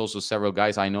there's also several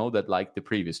guys I know that like the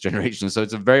previous generation. So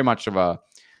it's a very much of a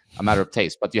matter of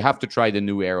taste. But you have to try the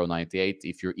new Aero 98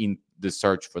 if you're in the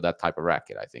search for that type of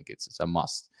racket. I think it's a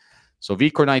must. So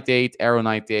VCore 98, Aero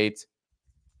 98,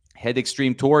 Head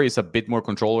Extreme Tour is a bit more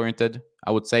control oriented,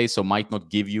 I would say. So might not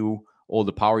give you all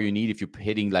the power you need if you're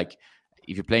hitting like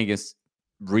if you're playing against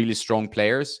really strong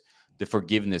players. The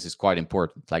forgiveness is quite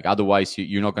important. Like otherwise,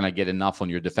 you're not going to get enough on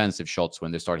your defensive shots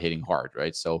when they start hitting hard,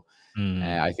 right? So Mm.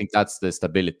 I think that's the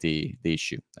stability, the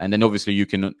issue. And then obviously you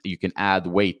can add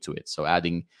weight to it. So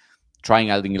trying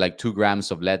adding like 2 grams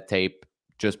of lead tape,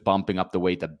 just bumping up the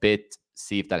weight a bit.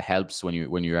 See if that helps when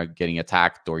you are getting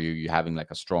attacked or you're having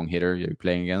like a strong hitter you're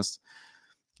playing against.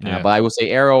 Yeah. But I would say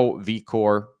Aero, V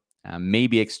Core,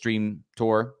 maybe Extreme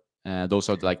Tour. Those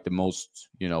are like the most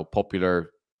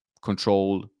popular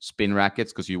control spin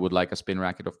rackets because you would like a spin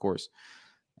racket, of course.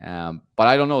 But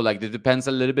I don't know. Like it depends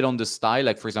a little bit on the style.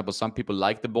 Like for example, some people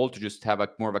like the ball to just have a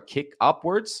more of a kick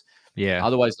upwards. Yeah.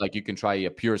 Otherwise, like you can try a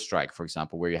pure strike, for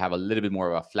example, where you have a little bit more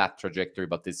of a flat trajectory,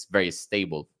 but it's very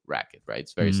stable racket, right?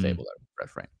 It's very Mm. stable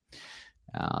frame.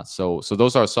 So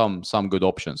those are some good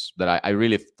options that I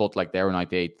really thought like the Aero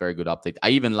 98 very good update. I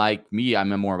even like me.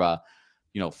 I'm a more of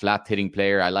a flat hitting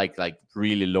player. I like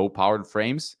really low powered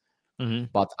frames.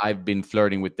 Mhm. But I've been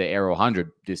flirting with the Aero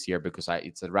 100 this year because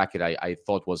it's a racket I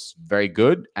thought was very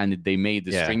good, and they made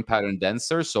the Yeah, string pattern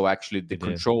denser. So actually, the they did.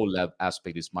 control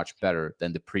aspect is much better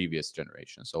than the previous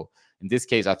generation. So in this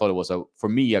case, I thought it was for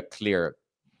me a clear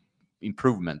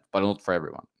improvement, but not for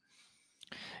everyone.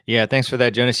 Yeah, thanks for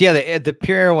that, Jonas. Yeah, the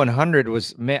Pure 100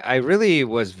 was, man, I really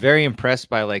was very impressed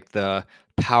by like the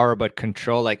power but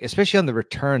control, like especially on the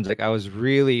returns. Like I was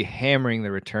really hammering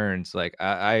the returns. Like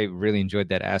I really enjoyed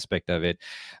that aspect of it.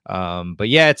 But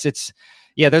yeah, it's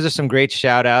yeah, those are some great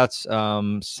shout outs.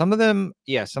 Some of them,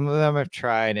 yeah, some of them I've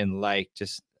tried and like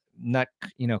just not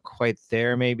quite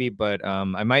there maybe, but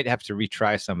I might have to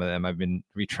retry some of them. I've been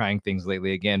retrying things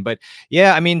lately again. But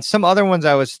yeah, I mean, some other ones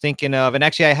I was thinking of, and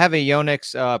actually, I have a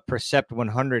Yonex Percept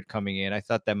 100 coming in. I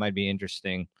thought that might be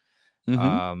interesting.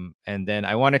 Mm-hmm. And then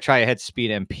I want to try a Head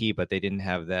Speed MP, but they didn't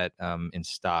have that in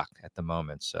stock at the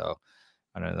moment. So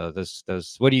I don't know.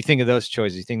 Those. What do you think of those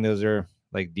choices? You think those are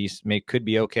like these may could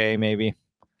be okay, maybe.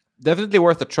 Definitely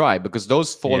worth a try because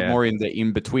those fall Yeah. more in the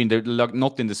in between. They're like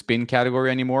not in the spin category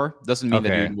anymore. Doesn't mean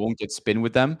that you Okay. won't get spin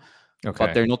with them, but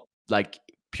Okay. they're not like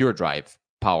pure drive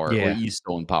power or Yeah.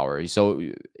 e-stone power. So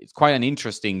it's quite an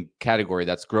interesting category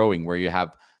that's growing where you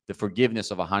have the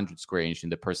forgiveness of 100 square inch in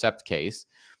the Percept case,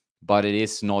 but it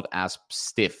is not as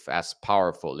stiff, as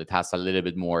powerful. It has a little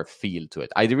bit more feel to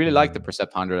it. I really like the Mm.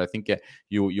 Percept 100. I think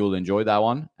you'll enjoy that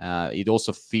one. It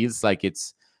also feels like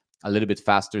it's a little bit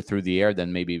faster through the air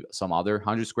than maybe some other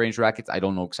 100 square inch rackets. I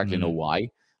don't know exactly know Mm. why.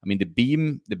 I mean, the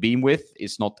beam width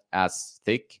is not as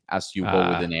thick as you go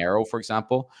with Ah. an arrow, for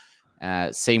example.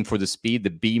 Same for the speed.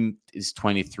 The beam is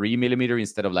 23 millimeter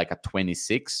instead of like a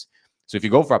 26. So if you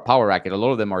go for a power racket, a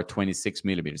lot of them are 26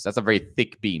 millimeters. That's a very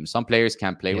thick beam. Some players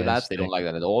can't play with Yeah, that. it's They don't thick. like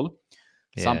that at all.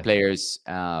 Some Yeah. players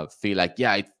feel like,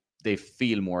 yeah, they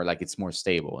feel more like it's more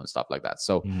stable and stuff like that.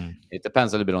 So Mm. it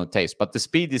depends a little bit on the taste. But the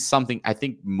speed is something I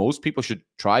think most people should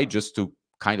try just to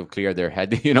kind of clear their head,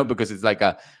 because it's like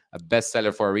a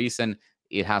bestseller for a reason.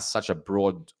 It has such a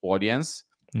broad audience.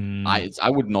 Mm. I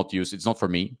would not use it's not for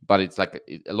me, but it's like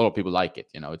a lot of people like it.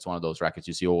 It's one of those rackets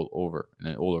you see all over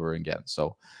and all over again.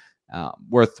 So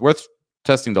worth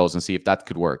testing those and see if that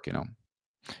could work.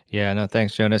 Yeah, no,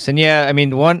 thanks, Jonas. And yeah, I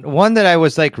mean, one that I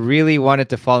was like really wanted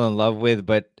to fall in love with,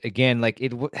 but again, like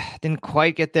didn't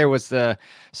quite get there was the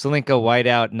Solinka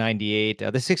Whiteout 98,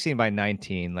 the 16 by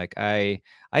 19. Like I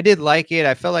did like it.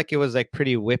 I felt like it was like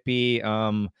pretty whippy,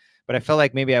 but I felt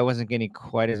like maybe I wasn't getting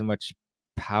quite as much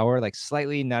power, like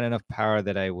slightly not enough power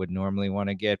that I would normally want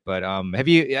to get. But have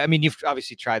you? I mean, you've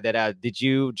obviously tried that out. Did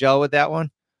you gel with that one?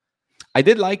 I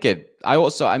did like it.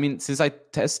 I mean, since I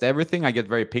test everything, I get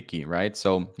very picky, right?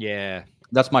 So Yeah.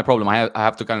 that's my problem. I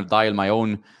have to kind of dial my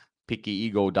own picky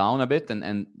ego down a bit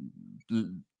and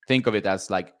think of it as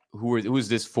like who is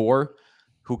this for?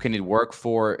 Who can it work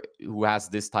for? Who has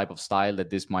this type of style that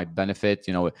this might benefit?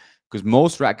 Because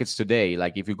most rackets today,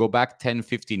 like if you go back 10,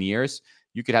 15 years,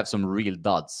 you could have some real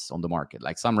duds on the market.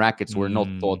 Like some rackets were not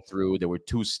Mm, thought through, they were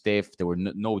too stiff, there were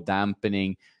no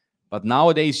dampening. But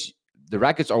nowadays, the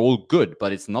rackets are all good,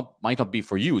 but it's not might not be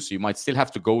for you. So you might still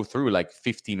have to go through like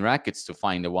 15 rackets to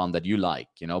find the one that you like.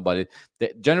 But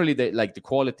generally, like the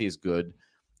quality is good,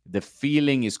 the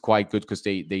feeling is quite good because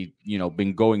they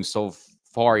been going so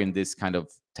far in this kind of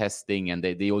testing and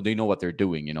they know what they're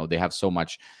doing. They have so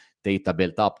much data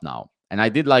built up now. And I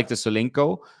did like the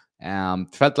Solinko.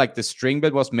 Felt like the string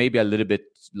bed was maybe a little bit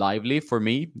lively for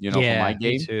me, for my yeah, me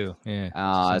game. too. Yeah, to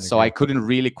some So I degree. couldn't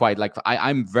really quite like.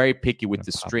 I'm very picky with Gonna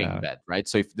the pop string out. bed, right?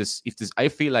 So if this, I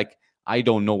feel like I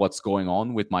don't know what's going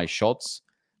on with my shots.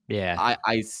 Yeah.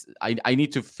 I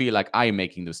need to feel like I'm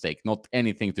making the mistake, not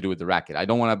anything to do with the racket. I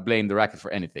don't want to blame the racket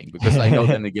for anything because I know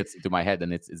then it gets into my head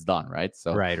and it's done, right?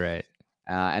 So Right, right.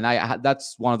 and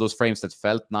that's one of those frames that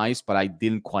felt nice, but I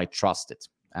didn't quite trust it,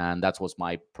 and that was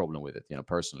my problem with it,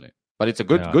 personally. But it's a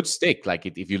good No. good stick. Like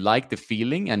if you like the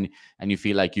feeling and you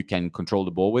feel like you can control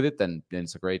the ball with it, then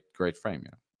it's a great frame.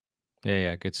 Yeah,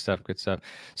 yeah, good stuff, good stuff.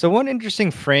 So one interesting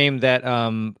frame that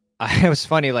I was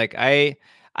funny, like I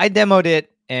demoed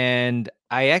it and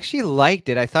I actually liked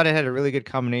it. I thought it had a really good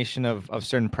combination of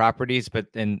certain properties,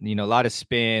 but then a lot of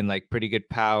spin, like pretty good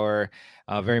power,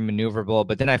 very maneuverable.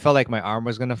 But then I felt like my arm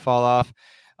was gonna fall off.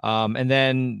 And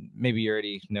then maybe you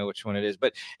already know which one it is,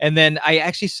 but and then I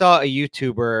actually saw a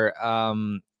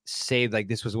YouTuber say like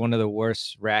this was one of the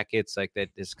worst rackets like that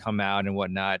has come out and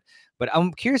whatnot. But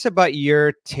I'm curious about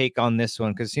your take on this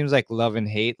one because it seems like love and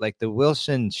hate, like the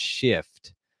Wilson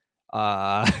shift.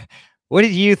 Uh, what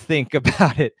did you think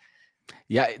about it?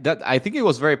 Yeah, that I think it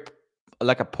was very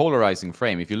like a polarizing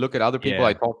frame. If you look at other people, I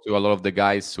Yeah. talked to a lot of the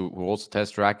guys who also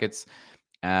test rackets.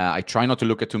 I try not to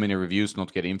look at too many reviews,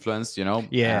 not get influenced. Yeah.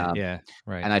 Yeah.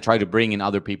 Right. And I try to bring in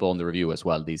other people on the review as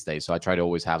well these days. So I try to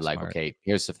always have like, Smart. okay,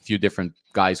 here's a few different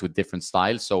guys with different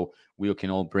styles, so we can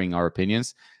all bring our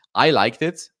opinions. I liked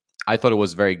it. I thought it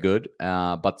was very good,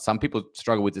 but some people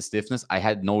struggle with the stiffness. I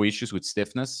had no issues with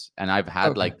stiffness, and I've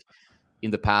had Okay. like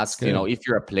in the That's past, good. if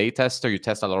you're a play tester, you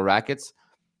test a lot of rackets,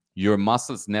 your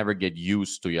muscles never get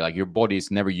used to you. Like your body is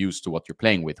never used to what you're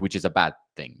playing with, which is a bad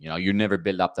thing. You never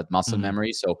build up that muscle Mhm.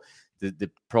 memory. So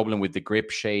the problem with the grip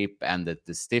shape and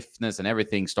the stiffness and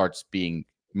everything starts being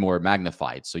more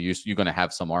magnified. So you're going to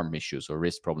have some arm issues or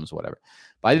wrist problems or whatever.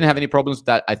 But I didn't have Yeah. any problems with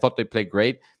that. I thought they played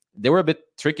great. They were a bit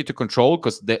tricky to control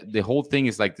because the whole thing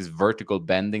is like this vertical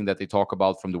bending that they talk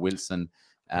about from the Wilson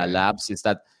Right. labs. Is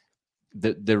that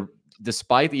the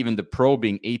despite even the Pro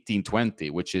being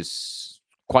 1820, which is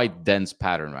quite dense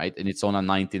pattern, right? And it's on a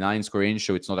 99 square inch,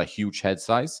 so it's not a huge head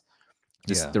size.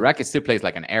 The Yeah. racket still plays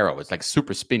like an arrow. It's like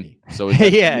super spinny. So it's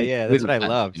like Yeah. makes Yeah. That's little what I sense,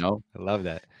 loved. I love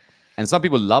that. And some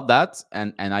people love that,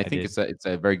 and I I think did. it's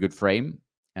a very good frame.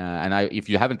 And I, if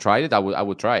you haven't tried it, I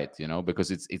would try it. You know,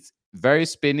 because it's very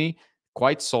spinny,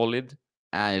 quite solid,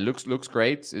 and it looks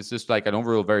great. It's just like an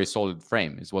overall very solid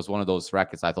frame. It was one of those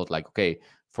rackets I thought like, okay,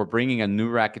 for bringing a new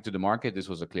racket to the market, this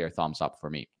was a clear thumbs up for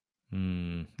me.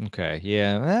 Okay.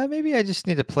 Yeah. Maybe I just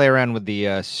need to play around with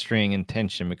the string and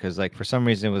tension because, like, for some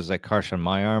reason it was like harsh on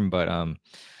my arm. But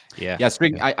yeah. Yeah,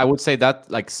 string. Yeah. I would say that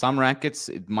like some rackets,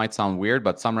 it might sound weird,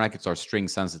 but some rackets are string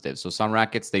sensitive. So some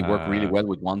rackets they work really Uh. well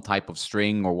with one type of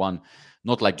string or one,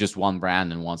 not like just one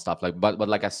brand and one stuff like, but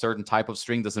like a certain type of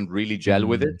string doesn't really gel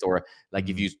with it, Mm, or like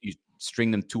if mm, you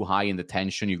string them too high in the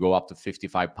tension, you go up to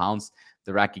 55 pounds,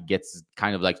 the racket gets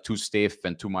kind of like too stiff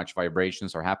and too much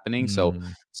vibrations are happening. So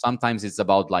mm, sometimes it's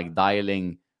about like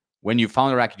dialing when you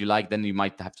found a racket you like, then you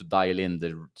might have to dial in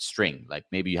the string. Like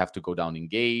maybe you have to go down in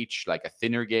gauge, like a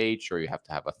thinner gauge, or you have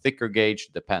to have a thicker gauge.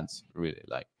 Depends, really.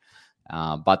 Like,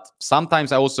 but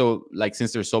sometimes I also like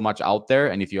since there's so much out there,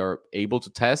 and if you're able to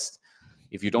test,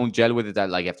 if you don't gel with it, that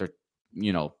like after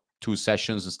 2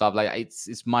 sessions and stuff like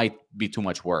it might be too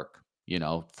much work,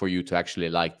 for you to actually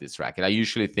like this racket. I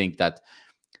usually think that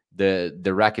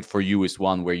the racket for you is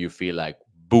one where you feel like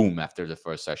boom after the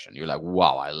first session you're like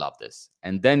wow I love this,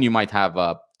 and then you might have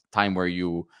a time where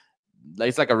you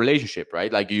it's like a relationship,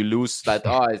 right? Like you lose that,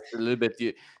 oh it's a little bit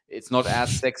it's not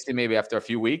as sexy maybe after a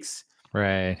few weeks,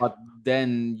 right. but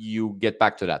then you get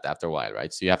back to that after a while,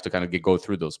 right? So you have to kind of go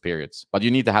through those periods, but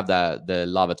you need to have the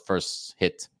love at first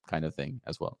hit kind of thing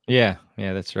as well. Yeah.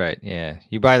 Yeah. That's right. Yeah.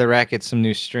 You buy the racket, some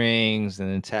new strings,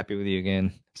 and it's happy with you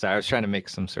again. So I was trying to make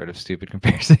some sort of stupid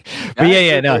comparison, but Yeah,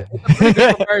 yeah. Yeah. No. it's a pretty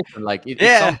good comparison. Like it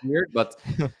Yeah. sounds weird, but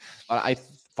I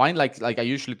find like I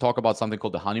usually talk about something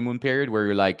called the honeymoon period, where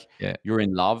you're like Yeah. you're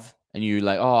in love and you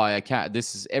like, oh I can't.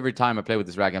 This is every time I play with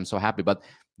this racket, I'm so happy, but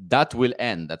that will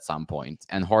end at some point,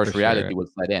 and For harsh sure. reality will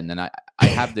set in. And I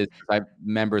have this. I have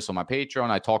members on my Patreon.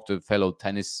 I talk to fellow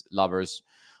tennis lovers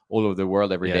all over the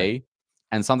world every Yeah. day,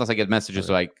 and sometimes I get messages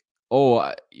Love like, oh,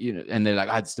 and they're like,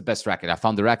 ah, it's the best racket. I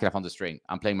found the racket. I found the string.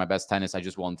 I'm playing my best tennis. I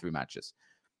just won 3 matches.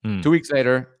 it. 2 weeks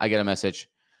later, I get a message.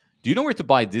 Do you know where to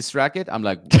buy this racket? I'm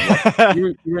like, what?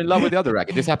 You're in love with the other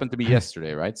racket. This happened to me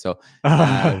yesterday, right? So,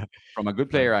 uh, from a good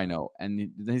player I know,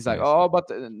 and then he's like, Nice. oh, but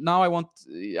now I want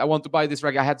to buy this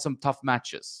racket. I had some tough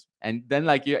matches, and then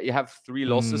like you have 3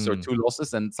 losses or Mm, 2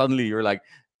 losses, and suddenly you're like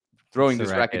it's throwing the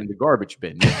this racket racket. in the garbage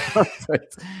bin. So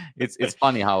it's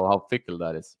funny how fickle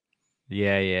that is.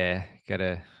 Yeah, yeah.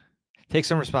 Gotta take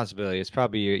some responsibility. It's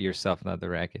probably yourself, not the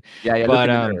racket. Yeah, yeah. Look But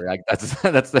in the mirror. Like that's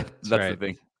that's the that's that's the right.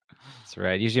 thing. That's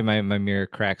right. Usually my mirror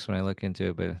cracks when I look into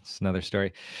it, but it's another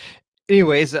story.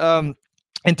 Anyways,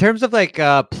 in terms of like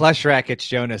plush rackets,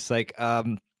 Jonas, like I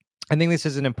think this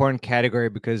is an important category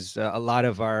because a lot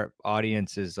of our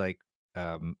audience is like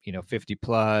 50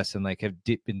 plus and like have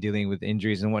been dealing with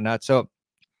injuries and whatnot. So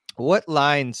what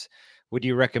lines would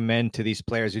you recommend to these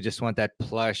players who just want that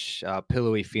plush,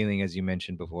 pillowy feeling, as you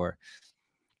mentioned before?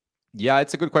 Yeah,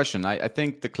 it's a good question. I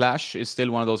think the Clash is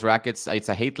still one of those rackets. It's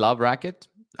a hate love racket.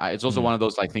 It's also Mm, one of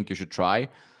those I think you should try,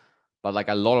 but like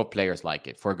a lot of players like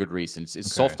it for a good reason. It's okay.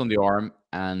 soft on the arm,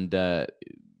 and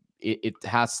it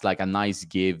has like a nice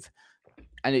give.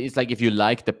 And it's like if you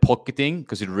like the pocketing,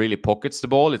 because it really pockets the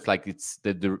ball, it's like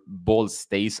the ball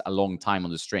stays a long time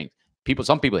on the string.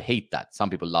 Some people hate that. Some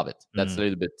people love it. That's a Mm,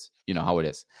 little bit, how it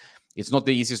is. It's not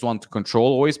the easiest one to control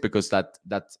always because that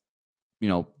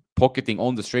pocketing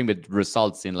on the string, but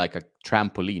results in like a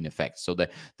trampoline effect. So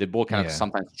the ball kind of yeah.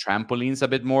 sometimes trampolines a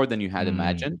bit more than you had Mm,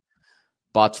 imagined.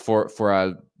 But for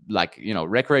a like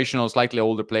recreational, slightly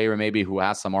older player maybe who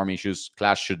has some arm issues,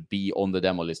 Clash should be on the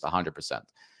demo list 100%.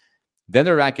 Then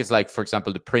the rackets like, for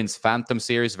example, the Prince Phantom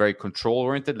series, very control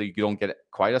oriented. Like you don't get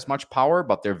quite as much power,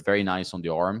 but they're very nice on the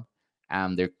arm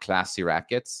and they're classy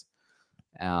rackets.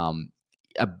 Um,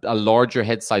 a larger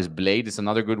head size blade is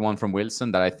another good one from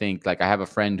Wilson that I think, like I have a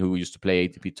friend who used to play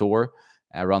ATP Tour,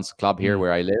 runs a club here mm,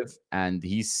 where I live, and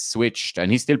he switched and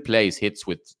he still plays hits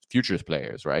with futures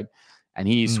players, right? And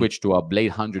he mm. switched to a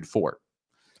Blade 104.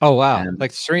 Oh wow, And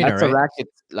like Serena, that's a right? racket,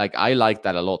 like I like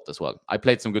that a lot as well. I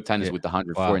played some good tennis Yeah. with the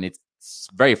 104, Wow. and it's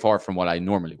very far from what I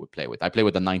normally would play with. I play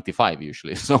with a 95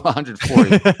 usually, so 104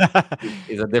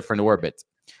 is a different orbit.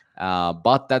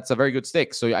 But that's a very good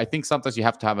stick. So I think sometimes you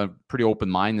have to have a pretty open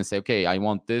mind and say, okay, I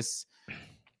want this.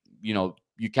 You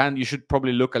should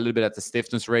probably look a little bit at the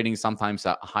stiffness rating. Sometimes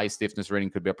a high stiffness rating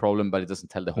could be a problem, but it doesn't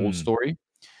tell the whole Mm, story.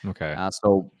 okay.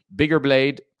 So bigger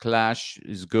blade, Clash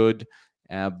is good.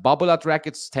 Babolat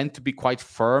rackets tend to be quite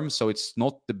firm, so it's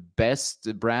not the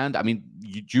best brand. I mean,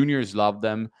 juniors love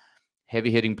them. Heavy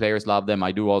hitting players love them.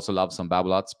 I do also love some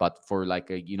Babolats, but for like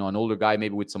a, an older guy,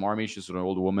 maybe with some arm issues, or an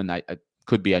older woman, I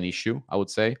could be an issue, I would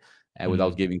say,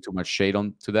 without Mm. giving too much shade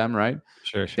on to them, right?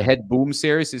 Sure, The sure. head boom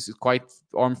series is quite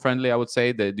arm friendly, I would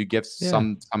say. That you give Yeah.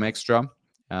 some extra.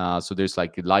 So there's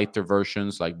like lighter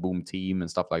versions like Boom Team and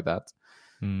stuff like that.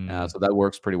 Mm. So that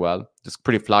works pretty well. Just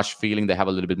pretty flush feeling. They have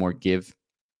a little bit more give.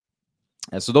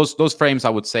 So those frames, I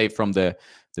would say, from the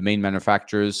main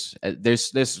manufacturers.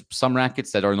 There's some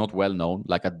rackets that are not well known,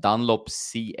 like a Dunlop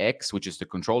CX, which is the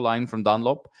control line from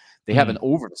Dunlop. They have an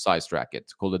Mm. oversized racket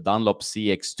called the Dunlop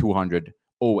CX 200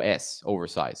 OS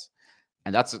oversize,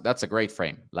 and that's a great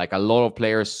frame. Like a lot of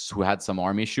players who had some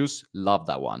arm issues love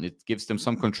that one. It gives them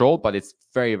some control, but it's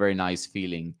very very nice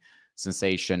feeling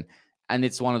sensation, and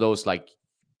it's one of those like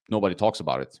nobody talks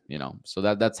about it, so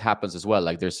that happens as well.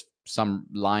 Like there's some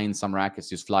lines, some rackets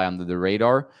just fly under the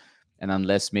radar, and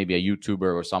unless maybe a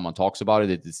YouTuber or someone talks about it,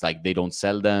 it's like they don't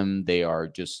sell them, they are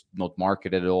just not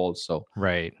marketed at all. So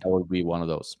Right. that would be one of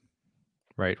those.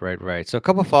 Right. So a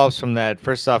couple follow-ups from that.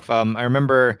 First off, I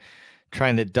remember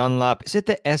trying the Dunlop. Is it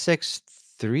the SX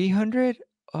 300?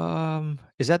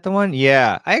 Is that the one?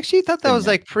 Yeah. I actually thought that Same was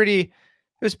here. like pretty.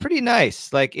 It was pretty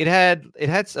nice. Like it had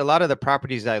a lot of the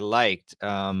properties I liked.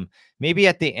 Maybe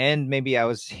at the end, maybe I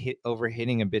was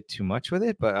overhitting a bit too much with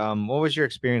it. But what was your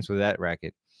experience with that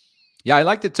racket? Yeah, I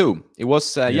liked it too. It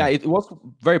was Yeah. it was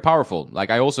very powerful. Like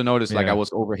I also noticed like I Yeah.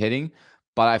 was overhitting,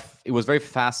 but it was very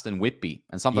fast and whippy.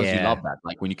 And sometimes you Yeah. love that.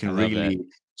 Like when you I can love that. really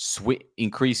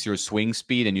increase your swing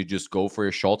speed and you just go for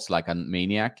your shots like a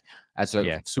maniac. That's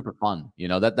Yeah. super fun.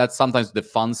 That's sometimes the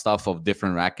fun stuff of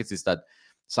different rackets is that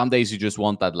some days you just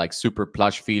want that like super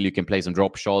plush feel. You can play some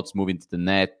drop shots, move into the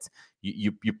net.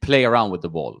 You play around with the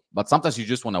ball, but sometimes you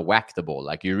just want to whack the ball.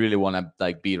 Like you really want to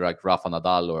like be like Rafa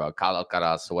Nadal or a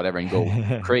Alcaraz or whatever and go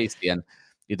crazy. And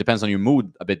it depends on your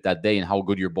mood a bit that day and how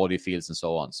good your body feels and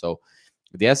so on. So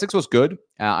the Essex was good.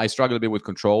 I struggled a bit with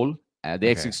control. The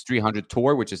Okay. Essex 300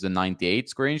 Tour, which is the 98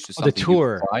 screen, is Oh, the something you should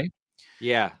tour. try.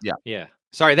 Yeah. Yeah, Yeah.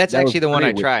 Sorry, that's that was actually the one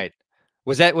pretty I whippy. tried.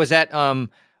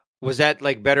 Was that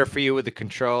like better for you with the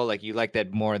control? Like you like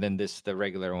that more than the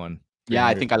regular one? Yeah,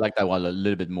 I 300? think I like that one a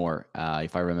little bit more,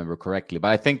 if I remember correctly.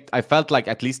 But I think I felt like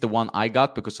at least the one I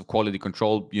got because of quality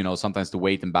control, sometimes the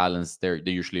weight and balance they're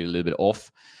usually a little bit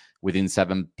off, within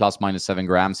 7 ± 7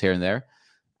 grams here and there.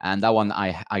 And that one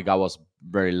I got was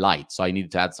very light, so I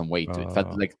needed to add some weight to it. Felt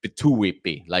Oh. like a bit too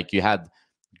whippy. Like you had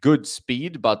good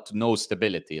speed but no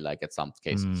stability, like at some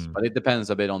cases. Mm. But it depends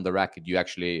a bit on the racket you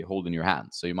actually hold in your hand,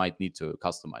 so you might need to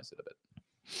customize it a bit.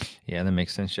 Yeah, that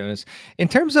makes sense, Jonas. In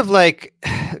terms of like,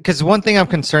 because one thing I'm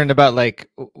concerned about, like,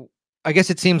 I guess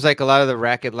it seems like a lot of the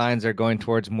racket lines are going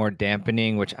towards more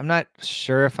dampening, which I'm not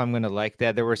sure if I'm gonna like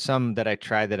that. There were some that I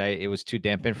tried that it was too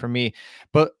dampened for me.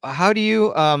 But how do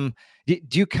you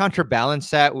counterbalance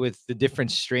that with the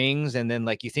different strings, and then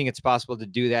like you think it's possible to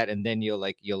do that, and then you'll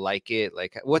like it?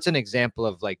 Like, what's an example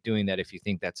of like doing that if you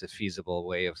think that's a feasible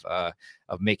way of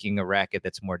making a racket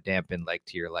that's more dampened, like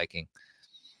to your liking?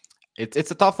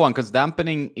 It's a tough one because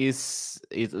dampening it's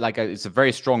a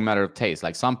very strong matter of taste.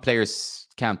 Like some players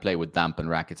can't play with dampened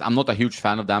rackets. I'm not a huge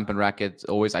fan of dampened rackets.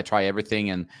 Always, I try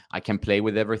everything, and I can play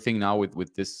with everything now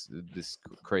with this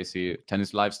crazy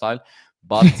tennis lifestyle.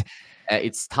 But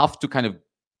it's tough to kind of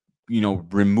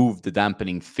remove the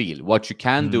dampening feel. What you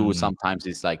can do Mm. sometimes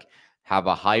is like have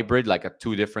a hybrid, like a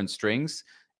two different strings,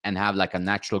 and have like a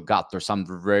natural gut or some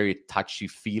very touchy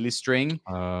feely string,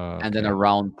 and then Okay. a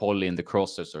round poly in the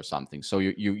crosses or something. So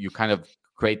you kind of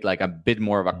create like a bit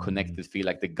more of a Mm, connected feel.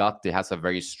 Like the gut, it has a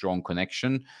very strong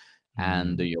connection,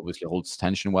 and mm. it obviously holds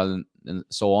tension well and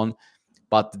so on.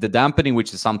 But the dampening,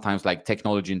 which is sometimes like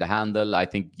technology in the handle, I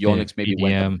think Yeah, Yonex maybe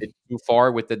went a VDM. bit too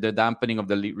far with the dampening of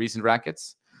the recent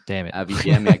rackets. Damn it.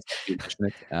 VDM, yeah, exactly, you mentioned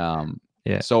it.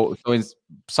 Yeah. So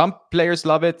some players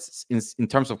love it. In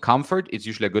terms of comfort, it's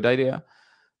usually a good idea.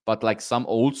 But like some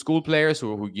old school players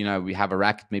who we have a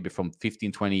racket maybe from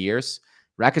 15, 20 years,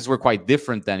 rackets were quite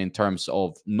different then in terms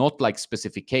of not like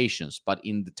specifications, but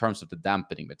in the terms of the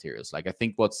dampening materials. Like I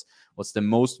think what's the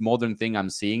most modern thing I'm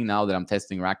seeing now that I'm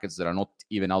testing rackets that are not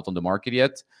even out on the market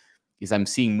yet is I'm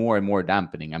seeing more and more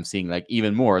dampening. I'm seeing like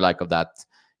even more like of that.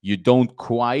 You don't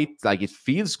quite like it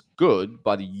feels good,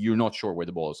 but you're not sure where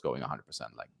the ball is going 100%.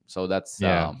 Like so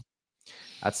Yeah.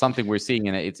 that's something we're seeing,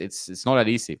 and it's not that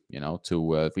easy,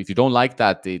 to if you don't like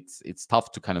that, it's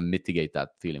tough to kind of mitigate that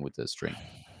feeling with the string.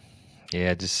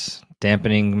 Yeah, just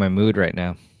dampening my mood right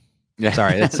now. Yeah.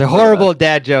 Sorry, that's a Sorry about horrible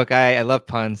dad joke. I love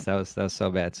puns. That was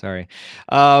so bad. Sorry.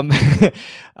 Um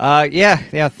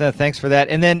yeah, thanks for that.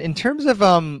 And then in terms of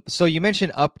so you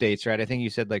mentioned updates, right? I think you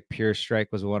said like Pure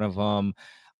Strike was one of them.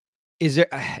 is there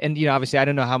and obviously I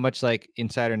don't know how much like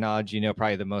insider knowledge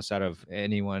probably the most out of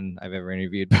anyone I've ever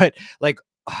interviewed, but like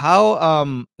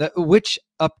how which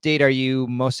update are you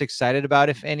most excited about,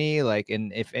 if any, like,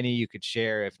 and if any you could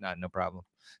share, if not, no problem.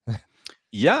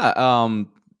 Yeah,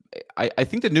 I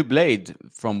think the new blade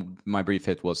from my brief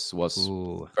hit was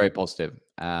Ooh. very positive.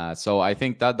 So I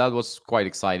think that was quite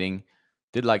exciting.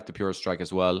 Did like the pure strike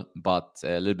as well, but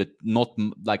a little bit not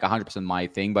like 100% my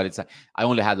thing. But it's I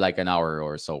only had like an hour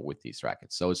or so with these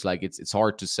rackets, so it's like it's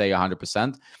hard to say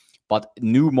 100%. But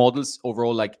new models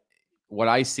overall, like what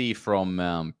I see from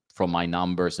my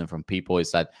numbers and from people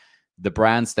is that the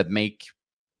brands that make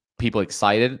people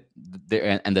excited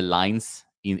and the lines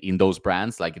in those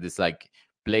brands, like it is like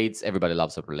blades, everybody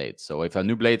loves a blade. So if a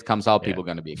new blade comes out, Yeah. people are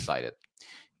going to be excited.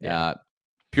 Yeah. uh,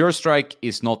 Pure Strike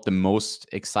is not the most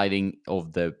exciting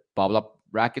of the bubble up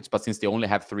rackets, but since they only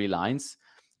have 3 lines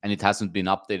and it hasn't been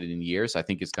updated in years, I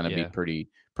think it's going to be Yeah.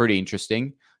 pretty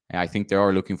interesting. And I think they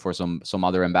are looking for some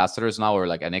other ambassadors now, or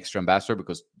like an extra ambassador,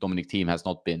 because Dominic Thiem has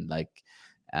not been like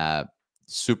uh,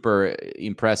 super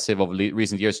impressive of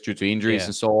recent years due to injuries Yeah.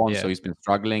 and so on. So Yeah. he's been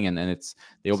struggling, and it's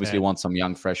they obviously Sad. want some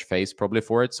young, fresh face probably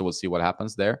for it. So we'll see what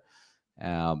happens there.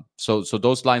 So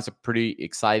those lines are pretty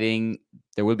exciting.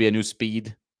 There will be a new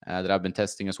speed that I've been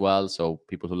testing as well. So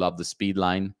people who love the speed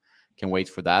line can wait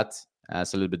for that.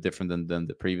 It's a little bit different than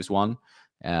the previous one.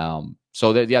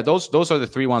 So that, yeah, those are the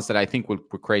 3 ones that I think will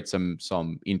create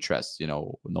some interest, in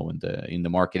the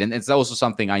market. And it's also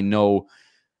something I know,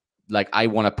 like I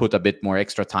want to put a bit more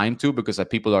extra time to, because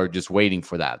people are just waiting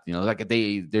for that. Like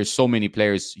there's so many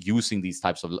players using these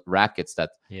types of rackets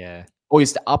that, Yeah. oh,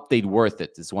 is the update worth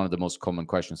it? It's one of the most common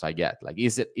questions I get. Like,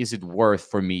 is it worth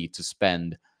for me to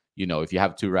spend, if you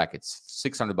have 2 rackets,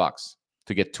 $600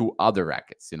 to get 2 other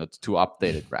rackets, 2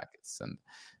 updated rackets,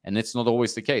 and it's not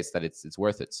always the case that it's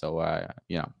worth it. So,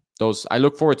 those I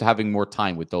look forward to having more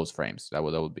time with those frames. That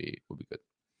would be good.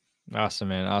 Awesome,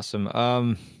 man.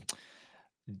 Awesome.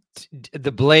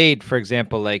 The blade, for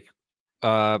example, like,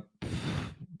 uh,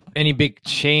 any big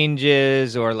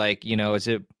changes, or like, is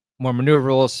it more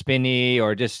maneuverable, spinny,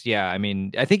 or just, yeah? I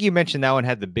mean, I think you mentioned that one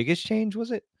had the biggest change.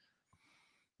 Was it?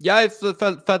 Yeah, it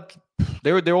felt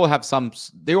they all have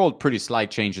they're all pretty slight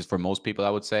changes for most people, I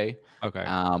would say. Okay.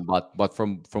 But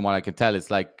from what I can tell, it's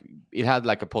like it had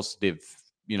like a positive,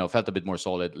 felt a bit more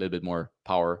solid, a little bit more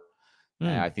power. Hmm.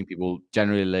 I think people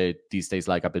generally these days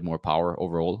like a bit more power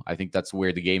overall. I think that's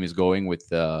where the game is going with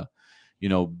the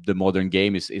modern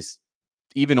game is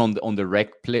even on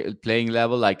the playing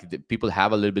level. Like people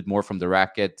have a little bit more from the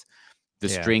racket. The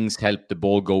Yeah. strings help the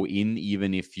ball go in,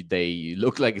 even if they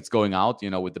look like it's going out.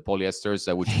 With the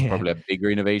polyesters, which is Yeah. probably a bigger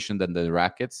innovation than the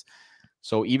rackets.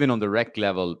 So even on the rec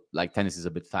level, like tennis is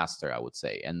a bit faster, I would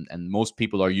say, and most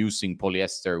people are using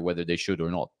polyester whether they should or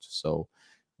not. So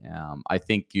I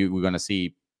think we're gonna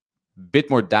see bit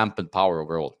more dampened power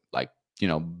overall, like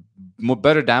more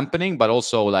better dampening, but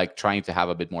also like trying to have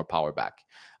a bit more power back.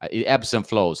 It ebbs and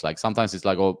flows. Like sometimes it's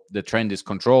like, oh, the trend is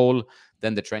control,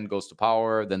 then the trend goes to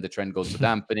power, then the trend goes to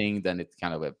dampening, then it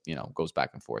kind of goes back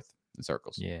and forth in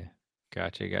circles. Yeah.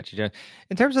 Gotcha. Gotcha.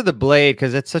 In terms of the blade,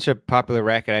 because it's such a popular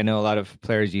racket, I know a lot of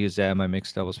players use that. My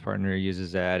mixed doubles partner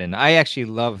uses that, and I actually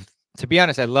love. To be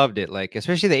honest, I loved it. Like,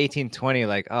 especially the 1820.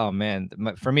 Like, oh man,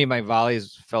 for me, my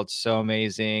volleys felt so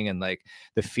amazing, and like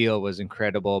the feel was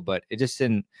incredible. But it just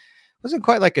wasn't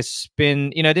quite like a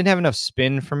spin. It didn't have enough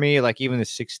spin for me. Like even the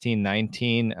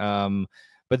 1619.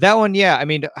 But that one, yeah. I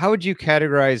mean, how would you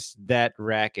categorize that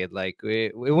racket? Like,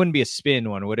 it wouldn't be a spin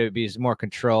one. Would it be more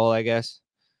control, I guess?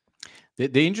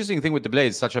 The interesting thing with the blade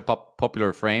is such a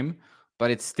popular frame,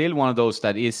 but it's still one of those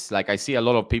that is like I see a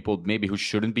lot of people maybe who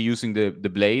shouldn't be using the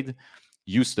blade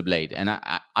use the blade, and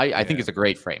I think Yeah. it's a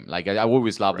great frame. Like I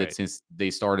always loved it Right. since they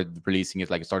started releasing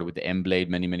it. Like it started with the M blade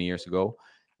many years ago,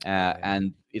 Oh yeah.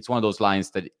 and it's one of those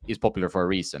lines that is popular for a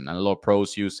reason, and a lot of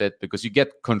pros use it because you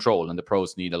get control, and the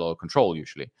pros need a lot of control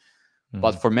usually.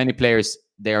 But Hmm. for many players,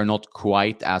 they are not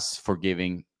quite as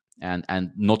forgiving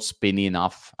and not spinny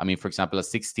enough. I mean, for example, a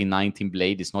 1619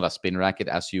 blade is not a spin racket,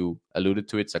 as you alluded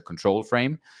to. It's a control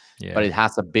frame, but Yeah. it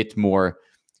has a bit more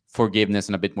forgiveness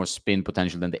and a bit more spin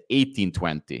potential than the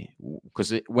 1820.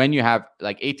 Because when you have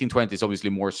like 1820 is obviously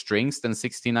more strings than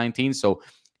 1619. So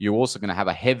you're also going to have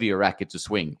a heavier racket to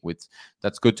swing with.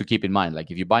 That's good to keep in mind. Like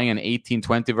if you're buying an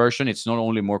 1820 version, it's not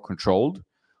only more controlled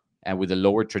and with a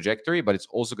lower trajectory, but it's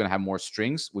also going to have more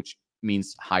strings, which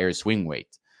means higher swing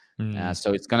weight. Mm.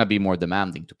 So it's going to be more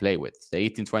demanding to play with. The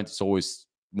 1820 is always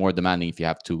more demanding if you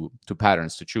have two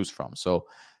patterns to choose from. So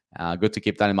good to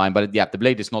keep that in mind. But yeah, the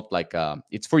blade is not like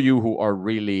it's for you who are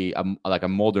really like a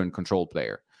modern control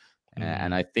player.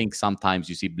 And Mm. I think sometimes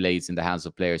you see blades in the hands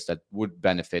of players that would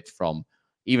benefit from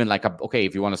even like okay,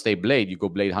 if you want to stay blade, you go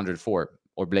blade 104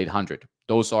 or blade 100.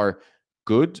 Those are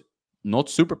good, not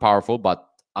super powerful, but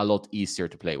a lot easier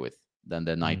to play with than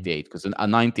the Mm. 98, because a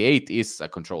 98 is a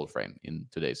control frame in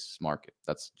today's market.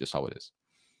 That's just how it is.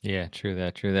 Yeah, true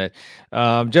that. True that.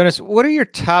 Jonas, what are your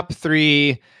top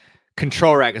three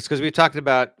control rackets? Because we talked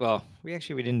about, well, we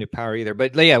didn't do power either,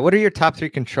 but yeah, what are your top three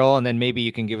control, and then maybe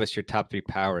you can give us your top three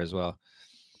power as well.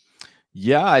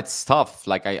 Yeah, it's tough.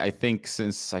 Like I think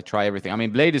since I try everything, I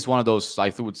mean, blade is one of those. I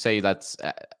would say that's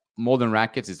modern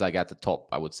rackets is like at the top.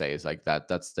 I would say is like that.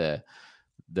 That's the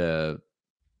the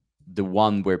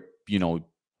one where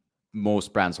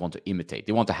most brands want to imitate.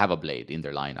 They want to have a blade in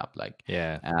their lineup. Like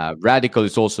Yeah. Radical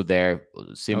is also there,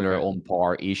 similar Okay. on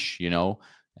par ish.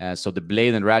 So the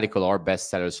blade and Radical are best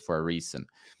sellers for a reason.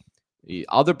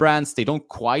 Other brands, they don't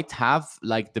quite have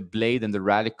like the blade and the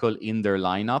Radical in their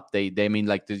lineup. They mean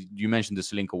like you mentioned the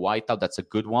Solinco Whiteout. That's a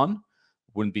good one.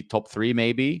 Wouldn't be top three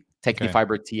maybe. Okay.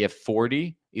 Technifiber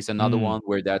TF40 is another Mm. one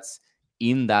where that's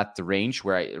in that range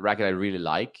where racket I really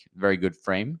like. Very good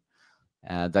frame.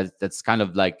 That's kind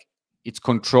of like it's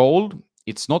controlled.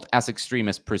 It's not as extreme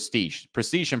as Prestige.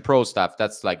 Prestige and Pro Staff,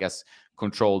 that's like as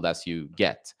controlled as you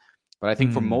get. But I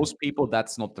think for Mm. most people,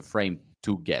 that's not the frame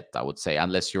to get, I would say,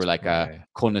 unless you're like a Right.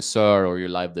 connoisseur or you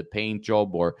like the paint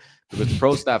job, or because the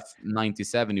Pro Staff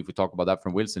 97, if we talk about that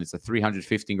from Wilson, it's a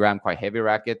 315-gram, quite heavy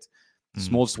racket, Mm.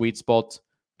 small sweet spot,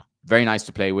 very nice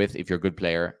to play with if you're a good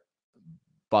player.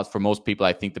 But for most people,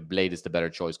 I think the blade is the better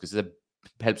choice because it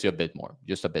helps you a bit more,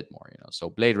 just a bit more. So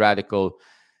blade Radical,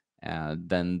 and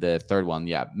then the third one,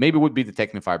 yeah, maybe would be the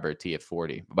Technifiber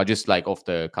TF40, but just like off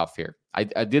the cuff here. I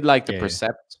did like the Yeah. Yeah.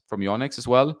 Percept from Yonex as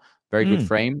well. Very good Mm.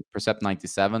 frame, Percept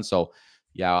 97. So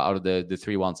yeah, out of the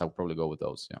three ones, I'll probably go with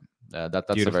those. Yeah, that's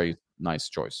a Beautiful. very nice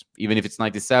choice. Even if it's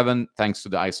 97, thanks to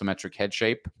the isometric head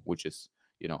shape, which is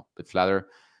a bit flatter,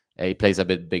 it plays a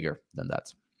bit bigger than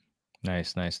that.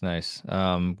 Nice, nice, nice.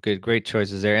 Good, great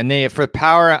choices there. And then for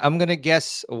power, I'm gonna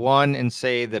guess one and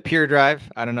say the Pure Drive.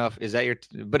 I don't know if is that your,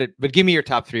 but give me your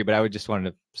top three. But I would just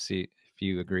wanted to see if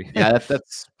you agree. Yeah,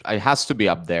 that's it has to be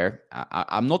up there.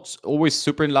 I'm not always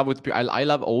super in love with pure. I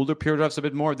love older Pure Drives a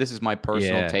bit more. This is my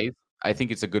personal Yeah. taste. I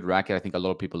think it's a good racket. I think a lot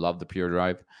of people love the Pure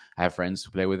Drive. I have friends who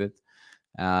play with it.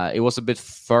 It was a bit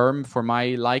firm for my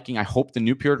liking. I hope the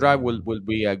new Pure Drive will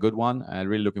be a good one. I'm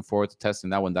really looking forward to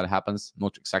testing that when that happens.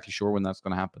 Not exactly sure when that's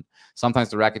going to happen. Sometimes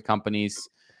the racket companies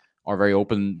are very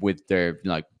open with their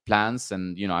like plans,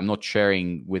 and I'm not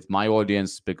sharing with my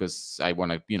audience because I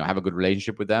want to have a good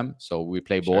relationship with them. So we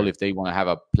play ball. Sure. If they want to have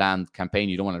a planned campaign,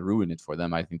 you don't want to ruin it for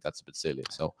them. I think that's a bit silly.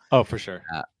 So Oh, for sure.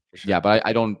 uh, For yeah, sure. but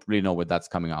I don't really know when that's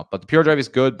coming out. But the Pure Drive is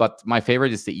good. But my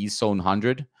favorite is the E-Zone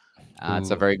 100.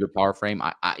 It's a Ooh. very good power frame.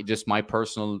 I just my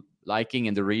personal liking,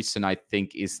 and the reason I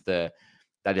think is that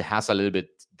it has a little bit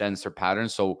denser pattern.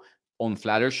 So on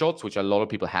flatter shots, which a lot of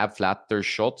people have flatter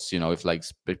shots, if like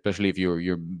especially if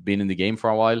you're been in the game for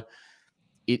a while,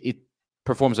 it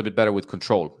performs a bit better with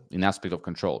control in aspect of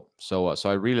control. So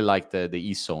I really like the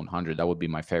E-Zone 100. That would be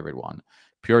my favorite one.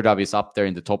 Pure Dub is up there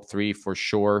in the top three for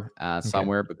sure, Okay.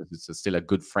 somewhere, because it's still a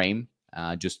good frame.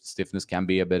 Just stiffness can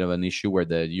be a bit of an issue where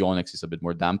the Yonex is a bit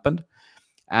more dampened.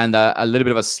 And a little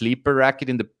bit of a sleeper racket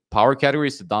in the power category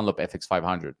is the Dunlop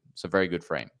FX500. It's a very good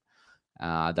frame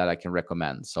that I can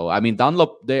recommend. So I mean,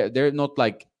 Dunlop, they're not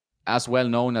like as well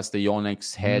known as the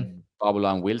Yonex, Hmm. Head,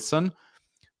 Babula, and Wilson,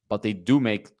 but they do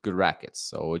make good rackets.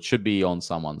 So it should be on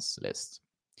someone's list.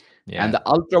 And Yeah. the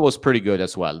Ultra was pretty good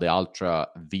as well. The Ultra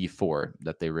V4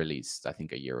 that they released, I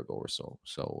think, a year ago or so.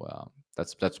 So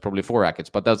that's probably four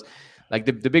rackets. But that's like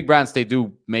the big brands. They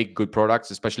do make good products,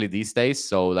 especially these days.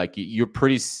 So like you're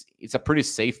pretty. It's a pretty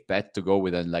safe bet to go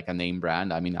with a name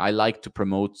brand. I mean, I like to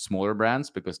promote smaller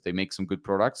brands because they make some good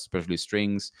products, especially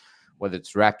strings, whether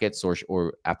it's rackets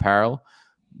or apparel.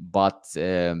 But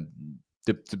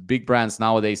the big brands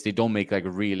nowadays, they don't make like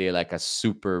really like a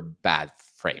super bad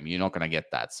frame. You're not gonna get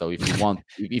that. So if you want,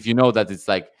 if you know that it's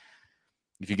like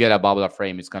if you get a Babolat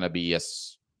frame, it's gonna be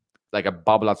like a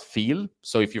Babolat feel.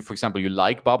 So if you, for example, you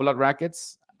like Babolat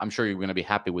rackets, I'm sure you're gonna be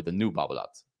happy with the new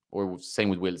Babolat. Or same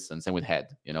with Wilson, same with Head.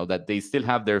 That they still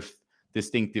have their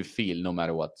distinctive feel no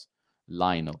matter what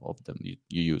line of them you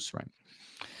use, right?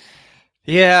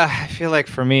 Yeah, I feel like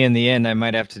for me in the end, I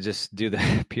might have to just do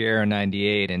the Piero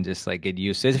 98 and just like get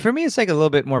used to it. For me, it's like a little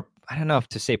bit more, I don't know if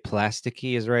to say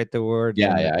plasticky is right the word Yeah,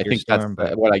 than the yeah. I Pure think that's Storm,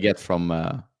 but what I get from.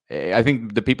 I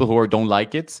think the people who don't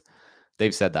like it,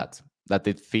 they've said that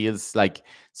it feels like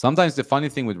sometimes the funny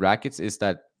thing with rackets is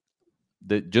that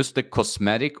just the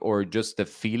cosmetic or just the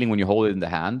feeling when you hold it in the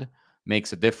hand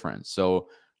makes a difference. So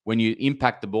when you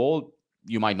impact the ball,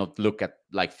 you might not look at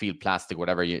like feel plastic,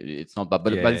 whatever. It's not,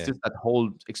 but it's Yeah. just that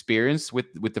whole experience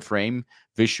with the frame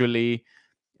visually,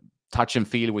 touch and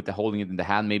feel with the holding it in the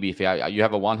hand. Maybe if you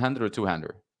have a one hander or two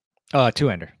hander.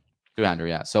 Two-hander. Two-hander,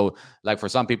 yeah. So, like for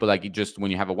some people, like you just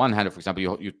when you have a one-hander, for example,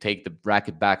 you take the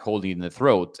racket back, holding it in the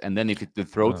throat, and then if the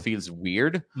throat Uh, feels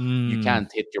weird, you mm, can't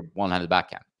hit your one-handed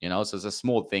backhand. So it's a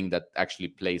small thing that actually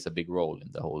plays a big role in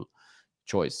the whole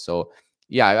choice. So,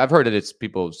 yeah, I've heard that it's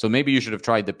people. So maybe you should have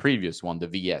tried the previous one, the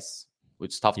VS,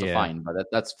 which is tough to yeah. find, but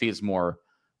that feels more,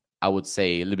 I would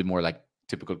say, a little bit more like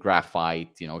typical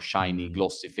graphite, shiny, Mm,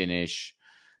 glossy finish.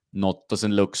 Not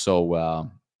doesn't look so.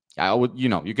 I would,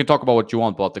 you can talk about what you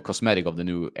want about the cosmetic of the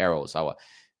new arrows.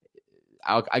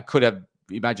 I could have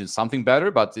imagined something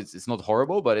better, but it's not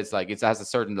horrible. But it's like it has a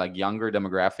certain like younger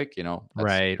demographic. That's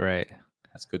right, right.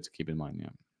 that's good to keep in mind. Yeah.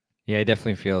 Yeah, I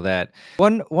definitely feel that.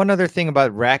 One other thing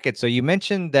about rackets. So you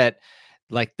mentioned that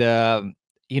like the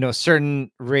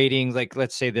certain ratings, like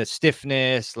let's say the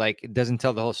stiffness, like it doesn't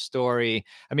tell the whole story.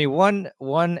 I mean,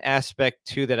 one aspect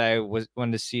too that I was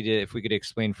wanted to see if we could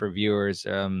explain for viewers,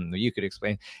 you could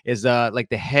explain, is like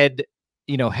the head,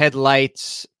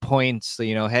 headlights points,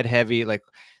 head heavy, like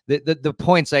the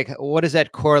points, like what does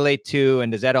that correlate to,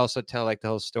 and does that also tell like the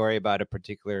whole story about a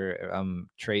particular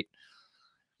trait?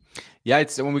 Yeah,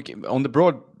 it's when on the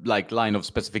broad like line of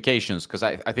specifications, because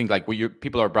I think like when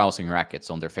people are browsing rackets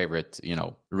on their favorite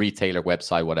retailer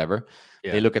website, whatever, they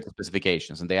Yeah. look at the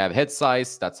specifications and they have head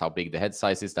size. That's how big the head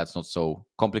size is. That's not so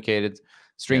complicated.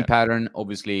 String Yeah. pattern,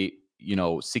 obviously,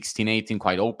 16-18,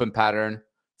 quite open pattern,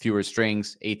 fewer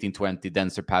strings. 18-20,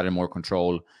 denser pattern, more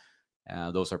control.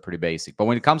 Those are pretty basic. But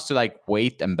when it comes to like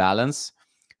weight and balance,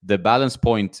 the balance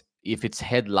point, if it's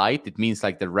head light, it means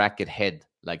like the racket head,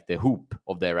 like the hoop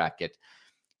of the racket,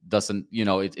 doesn't,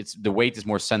 it's the weight is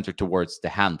more centered towards the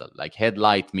handle. Like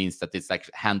headlight means that it's like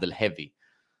handle heavy.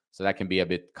 So that can be a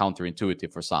bit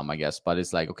counterintuitive for some, I guess. But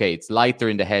it's like, okay, it's lighter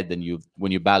in the head than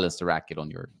when you balance the racket on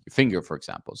your finger, for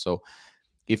example. So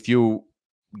if you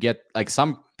get like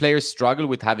some players struggle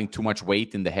with having too much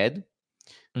weight in the head,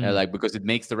 Mm, like because it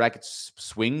makes the racket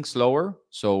swing slower.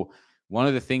 So one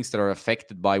of the things that are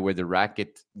affected by where the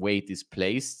racket weight is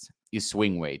placed is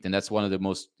swing weight, and that's one of the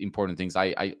most important things.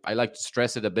 I like to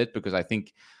stress it a bit because I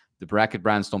think the racket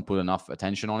brands don't put enough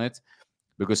attention on it,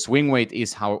 because swing weight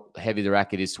is how heavy the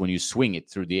racket is when you swing it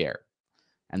through the air.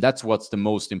 And that's what's the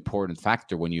most important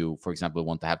factor when you, for example,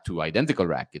 want to have two identical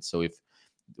rackets. So if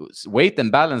weight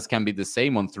and balance can be the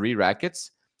same on three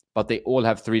rackets, but they all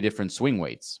have three different swing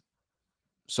weights,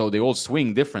 so they all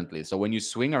swing differently. So when you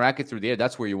swing a racket through the air,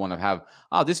 that's where you want to have,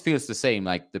 this feels the same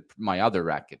like my other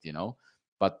racket.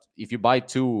 But if you buy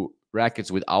two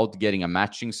rackets without getting a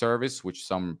matching service, which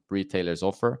some retailers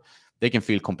offer, they can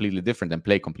feel completely different and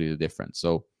play completely different.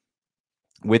 So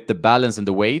with the balance and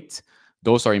the weight,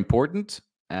 those are important.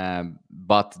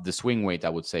 But the swing weight, I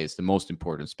would say, is the most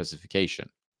important specification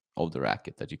of the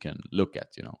racket that you can look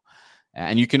at.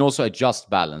 And you can also adjust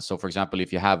balance. So for example,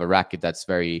 if you have a racket that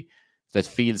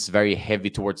feels very heavy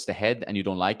towards the head and you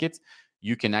don't like it,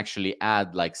 you can actually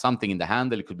add like something in the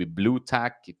handle. It could be blue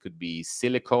tack, it could be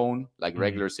silicone, like mm,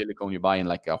 regular silicone you buy in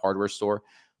like a hardware store,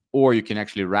 or you can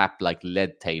actually wrap like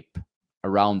lead tape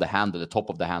around the handle, the top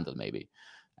of the handle maybe,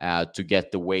 to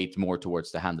get the weight more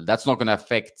towards the handle. That's not going to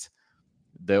affect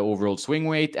the overall swing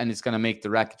weight, and it's going to make the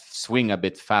racket swing a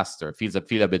bit faster, feel a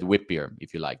bit whippier,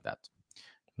 if you like that.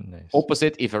 nice.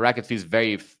 Opposite, if a racket feels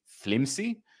very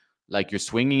flimsy, like you're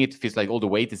swinging it, feels like all the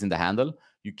weight is in the handle,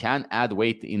 you can add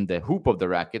weight in the hoop of the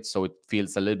racket so it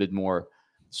feels a little bit more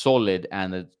solid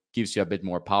and it gives you a bit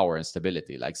more power and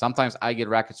stability. Like sometimes I get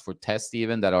rackets for test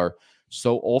even that are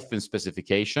so off in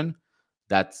specification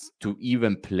that to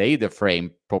even play the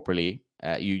frame properly,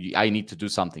 I need to do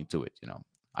something to it.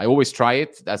 I always try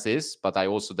it as is, but I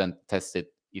also then test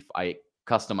it if I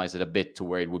customize it a bit to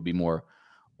where it would be more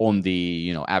on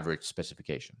the average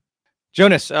specification.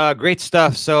 Jonas, great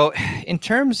stuff. So, in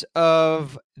terms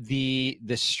of the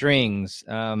strings,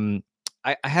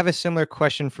 I have a similar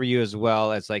question for you as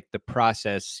well as like the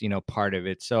process, part of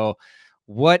it. So,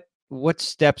 what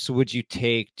steps would you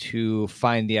take to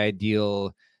find the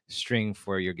ideal string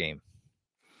for your game?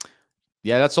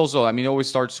 Yeah, that's also, I mean, it always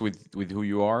starts with who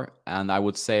you are. And I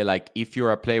would say, like, if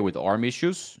you're a player with arm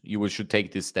issues, should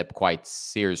take this step quite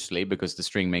seriously because the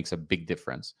string makes a big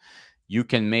difference. You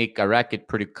can make a racket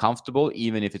pretty comfortable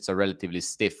even if it's a relatively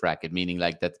stiff racket, meaning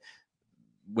like that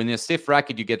when a stiff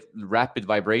racket you get rapid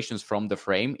vibrations from the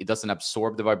frame, it doesn't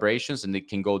absorb the vibrations and it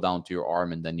can go down to your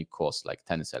arm, and then you cause like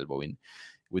tennis elbow in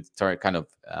with kind of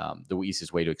the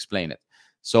easiest way to explain it.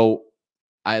 So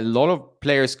a lot of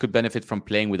players could benefit from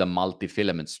playing with a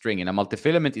multi-filament string. And a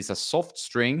multi-filament is a soft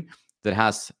string that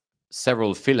has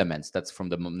several filaments. That's from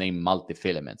the name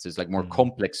multi-filaments. It's like more Mm.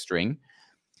 complex string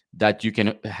that you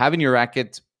can have in your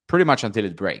racket pretty much until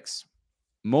it breaks.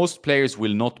 Most players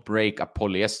will not break a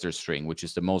polyester string, which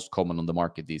is the most common on the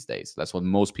market these days. That's what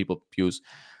most people use.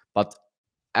 But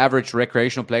average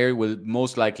recreational player will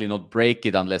most likely not break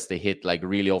it unless they hit like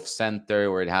really off center,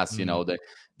 or it has, Mm.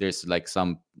 there's like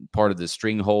some part of the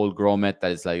string hole grommet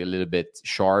that is like a little bit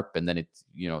sharp, and then it,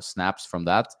 snaps from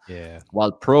that. Yeah.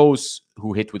 While pros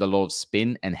who hit with a lot of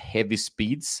spin and heavy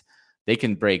speeds, they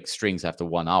can break strings after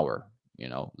 1 hour.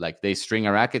 Like they string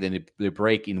a racket and they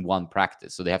break in one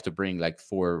practice. So they have to bring like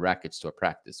 4 rackets to a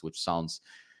practice, which sounds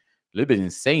a little bit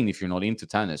insane if you're not into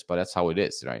tennis, but that's how it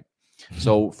is, right?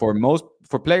 So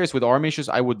for players with arm issues,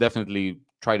 I would definitely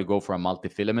try to go for a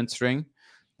multi-filament string,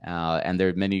 and there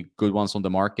are many good ones on the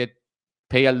market.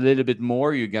 Pay a little bit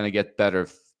more, you're gonna get better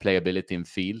playability and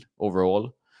feel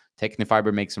overall.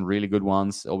 Technifiber makes some really good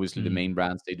ones. Obviously, the Mm. main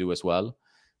brands they do as well.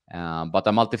 But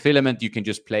a multi-filament, you can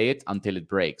just play it until it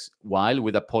breaks. While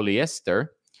with a polyester,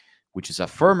 which is a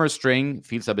firmer string,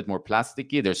 feels a bit more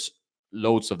plasticky. There's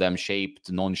loads of them,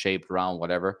 shaped, non-shaped, round,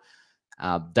 whatever.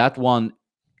 That one,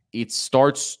 it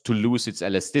starts to lose its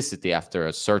elasticity after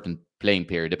a certain playing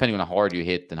period, depending on how hard you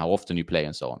hit and how often you play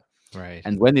and so on. Right.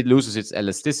 And when it loses its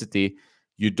elasticity,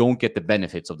 you don't get the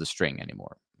benefits of the string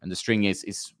anymore. And the string is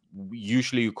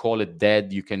usually, you call it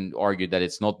dead. You can argue that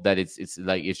it's not that, it's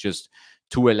like it's just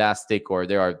too elastic, or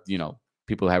there are,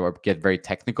 people have get very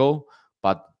technical,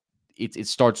 but it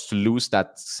starts to lose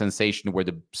that sensation where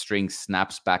the string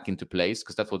snaps back into place,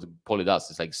 because that's what the poly does.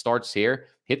 It's like starts here,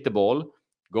 hit the ball,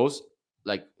 goes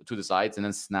like to the sides, and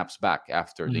then snaps back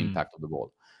after the Mm. impact of the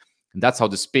ball. And that's how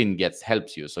the spin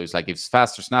helps you. So it's like if it's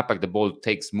faster snapback, the ball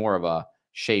takes more of a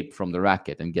shape from the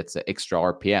racket and gets extra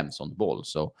RPMs on the ball.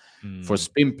 So for Mm.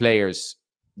 spin players,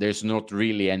 there's not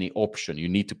really any option. You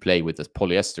need to play with a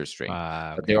polyester string.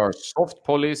 Ah, But there okay. are soft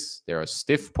polys, there are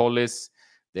stiff polys,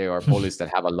 there are polys that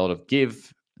have a lot of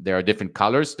give. There are different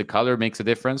colors. The color makes a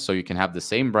difference. So you can have the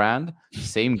same brand,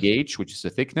 same gauge, which is the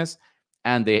thickness,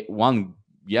 and the one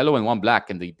yellow and one black,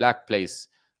 and the black plays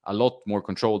a lot more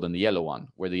control than the yellow one,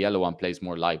 where the yellow one plays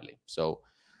more lively. So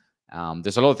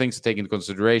there's a lot of things to take into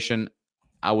consideration.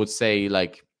 I would say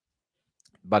like,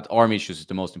 but arm issues is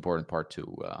the most important part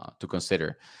to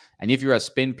consider. And if you're a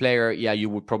spin player, yeah, you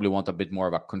would probably want a bit more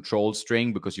of a controlled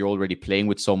string because you're already playing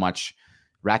with so much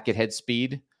racket head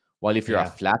speed. While if you're a Yeah.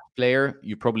 flat player,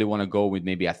 you probably want to go with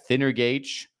maybe a thinner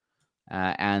gauge,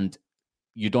 and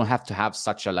you don't have to have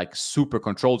such a like super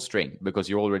controlled string because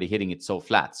you're already hitting it so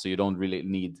flat. So you don't really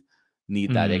need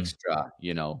that Mm. extra,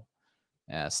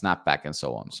 snapback and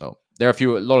so on. So there are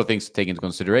a lot of things to take into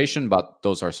consideration, but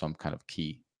those are some kind of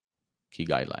key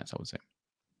guidelines, I would say.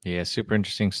 Yeah, super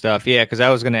interesting stuff. Yeah, because I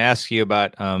was going to ask you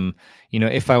about,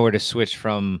 if I were to switch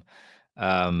um,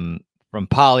 from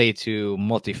poly to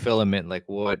multi-filament, like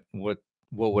what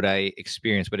would I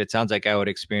experience? But it sounds like I would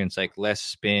experience like less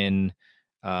spin,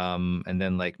 and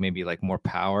then like maybe like more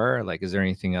power. Like, is there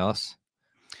anything else?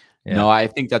 No, Yeah. I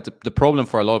think that the problem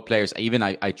for a lot of players, even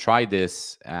I tried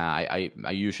this. I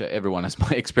usually everyone has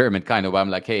my experiment kind of. I'm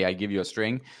like, hey, I give you a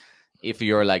string. If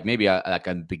you're like maybe like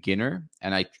a beginner,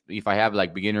 and if I have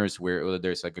like beginners where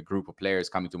there's like a group of players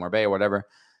coming to Marbella or whatever,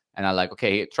 and I like,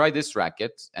 okay, try this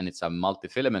racket, and it's a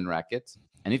multi-filament racket,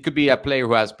 and it could be a player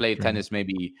who has played Sure. tennis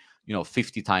maybe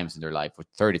 50 times in their life or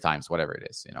 30 times, whatever it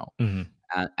is, Hmm.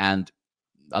 and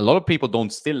a lot of people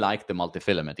don't still like the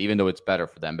multi-filament, even though it's better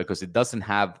for them because it doesn't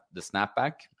have the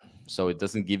snapback, so it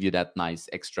doesn't give you that nice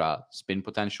extra spin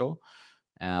potential,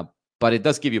 uh, but it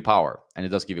does give you power and it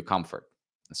does give you comfort.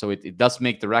 So it does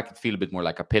make the racket feel a bit more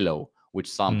like a pillow,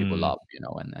 which some people Mm. love,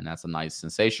 and that's a nice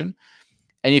sensation.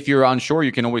 And if you're unsure,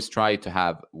 you can always try to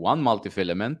have one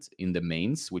multi-filament in the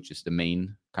mains, which is the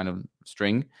main kind of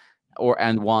string,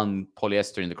 and one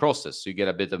polyester in the crosses. So you get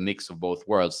a bit of mix of both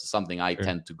worlds. Something I Sure.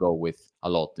 tend to go with a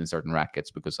lot in certain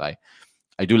rackets because I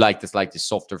do like this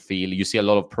softer feel. You see a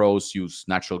lot of pros use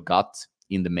natural gut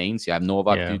in the mains. You have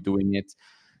Novak Yeah. doing it,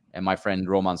 and my friend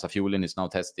Roman Safulin is now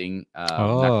testing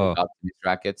natural Oh, gut in his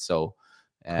racket. So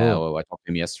cool. I talked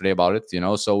to him yesterday about it.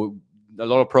 So a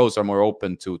lot of pros are more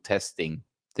open to testing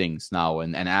things now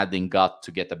and adding gut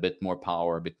to get a bit more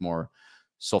power, a bit more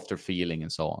softer feeling,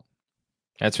 and so on.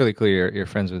 That's really cool. You're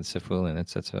friends with Sifulin.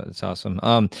 That's awesome.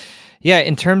 Yeah.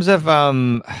 In terms of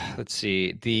let's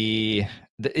see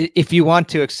if you want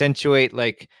to accentuate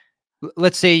like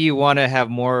let's say you want to have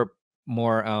more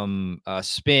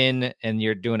spin and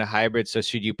you're doing a hybrid, so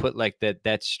should you put like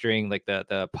that string like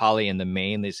the poly in the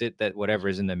main? Is it that whatever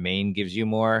is in the main gives you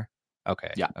more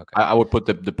Okay. Yeah, Okay. I would put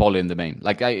the poly in the main.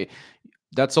 Like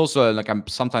that's also like I'm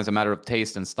sometimes a matter of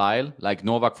taste and style. Like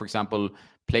Novak, for example,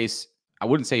 plays. I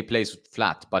wouldn't say he plays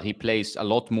flat, but he plays a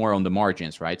lot more on the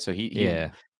margins, right? So Yeah.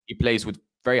 he plays with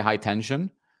very high tension,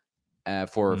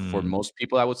 for Mm. most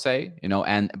people, I would say,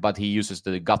 and but he uses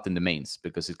the gut in the mains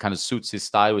because it kind of suits his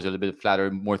style, which is a little bit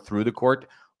flatter, more through the court.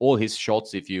 All his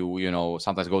shots, if you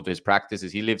sometimes go to his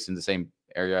practices, he lives in the same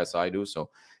area as I do,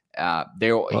 so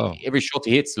there Whoa. every shot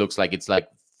he hits looks like it's like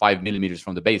 5 millimeters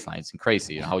from the baseline. It's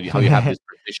crazy, how you have this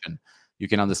precision. You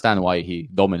can understand why he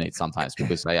dominates sometimes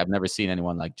because I've never seen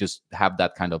anyone like just have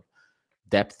that kind of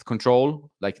depth control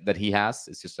like that he has.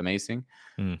 It's just amazing.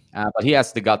 Mm. But he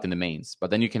has the gut in the mains. But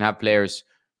then you can have players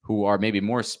who are maybe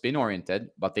more spin oriented,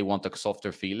 but they want a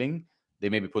softer feeling. They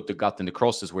maybe put the gut in the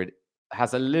crosses where it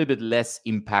has a little bit less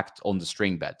impact on the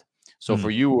string bed. So Mm. for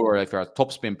you, or if you're a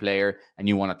top spin player and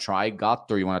you want to try gut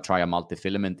or you want to try a multi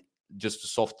filament just to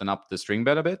soften up the string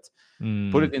bed a bit,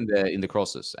 put Mm. it in the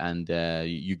crosses, and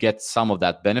you get some of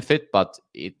that benefit. But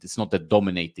it's not the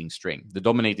dominating string. The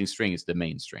dominating string is the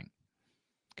main string.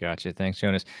 Gotcha. Thanks,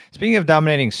 Jonas. Speaking of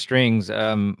dominating strings,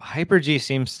 Hyper G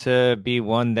seems to be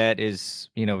one that is,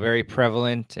 very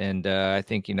prevalent, and I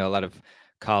think a lot of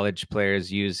college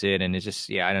players use it, and it's just,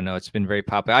 yeah, I don't know, it's been very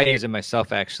popular. I use it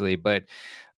myself actually, but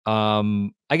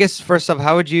I guess first off,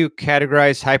 how would you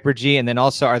categorize Hyper G, and then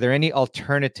also, are there any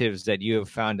alternatives that you have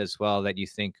found as well that you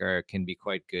think can be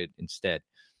quite good instead?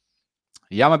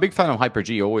 Yeah, I'm a big fan of Hyper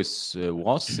G. Always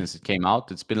was since it came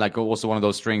out. It's been like also one of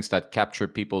those strings that capture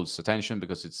people's attention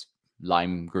because it's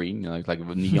lime green, it's like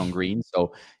a neon green,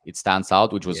 so it stands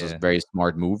out, which was a Yeah, very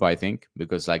smart move, I think,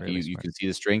 because like really you smart. can see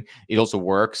the string. It also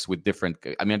works with different.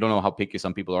 I mean, I don't know how picky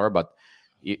some people are, but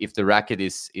if the racket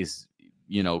is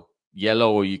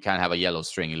yellow, you can't have a yellow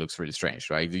string. It looks really strange,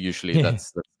 right? Usually, Yeah.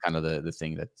 that's kind of the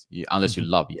thing that unless you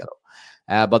love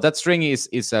yellow. But that string is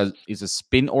a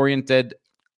spin oriented,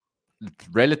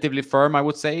 relatively firm. I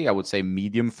would say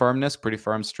medium firmness, pretty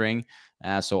firm string.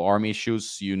 So arm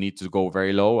issues, you need to go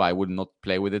very low. I would not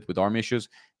play with it with arm issues.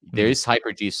 There Mm. is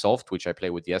Hyper G Soft, which I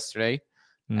played with yesterday,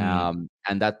 Mm.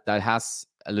 and that has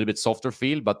a little bit softer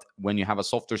feel. But when you have a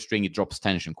softer string, it drops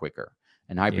tension quicker.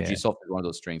 And Hyper G Yeah. Soft is one of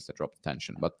those strings that drop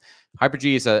tension. But Hyper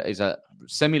G is a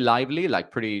semi lively,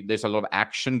 like pretty. There's a lot of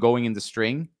action going in the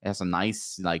string. It has a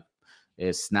nice like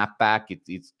snapback.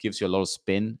 It gives you a lot of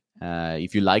spin.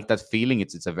 If you like that feeling,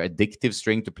 it's a very addictive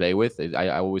string to play with. I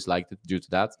always liked it due to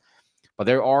that. But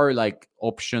there are like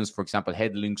options. For example,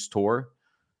 Headlinks Tour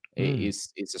Mm.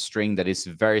 is a string that is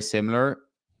very similar,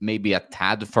 maybe a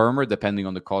tad firmer depending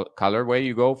on the colorway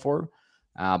you go for.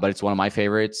 But it's one of my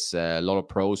favorites. A lot of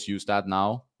pros use that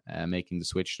now, making the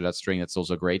switch to that string. That's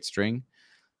also a great string.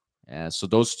 So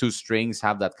those two strings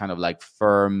have that kind of like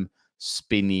firm,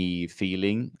 spinny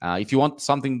feeling. If you want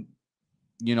something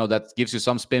that gives you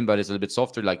some spin, but it's a little bit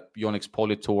softer, like Yonex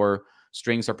Polytour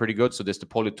strings are pretty good. So there's the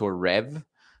Polytour Rev,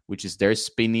 which is their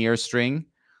spinnier string.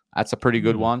 That's a pretty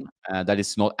good Mm. one. That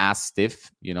is not as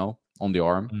stiff, on the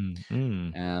arm.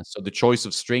 Mm. Mm. So the choice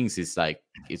of strings is like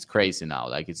it's crazy now.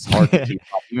 Like it's hard to keep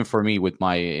up, even for me with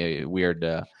my weird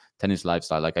tennis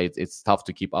lifestyle. Like it's tough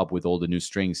to keep up with all the new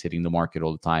strings hitting the market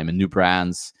all the time and new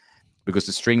brands, because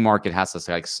the string market has this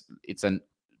like it's an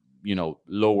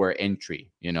lower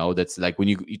entry. That's like when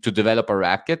you to develop a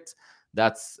racket,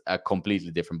 that's a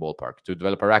completely different ballpark. To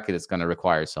develop a racket, it's going to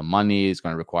require some money. It's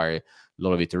going to require a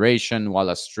lot of iteration, while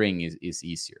a string is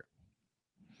easier.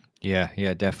 Yeah,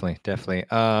 yeah, definitely, definitely.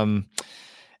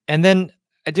 And then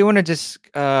I do want to just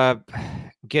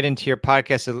get into your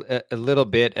podcast a little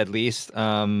bit, at least.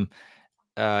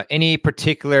 Any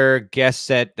particular guests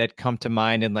that come to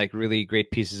mind, and like really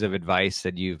great pieces of advice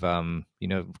that you've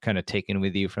kind of taken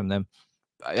with you from them?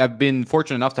 I've been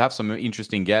fortunate enough to have some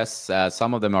interesting guests.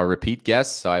 Some of them are repeat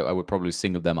guests, so I would probably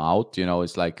single them out.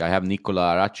 It's like I have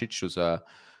Nikola Racic, who's a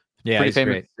Yeah, pretty he's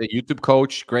famous great. YouTube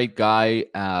coach, great guy,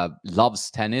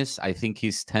 loves tennis. I think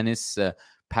his tennis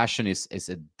passion is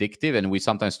addictive, and we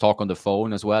sometimes talk on the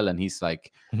phone as well. And he's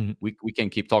like, Mhm. we can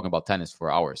keep talking about tennis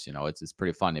for hours. It's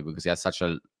pretty funny because he has such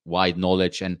a wide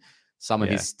knowledge, and some of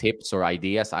Yeah, his tips or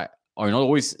ideas are not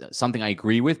always something I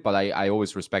agree with, but I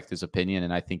always respect his opinion,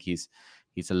 and I think he's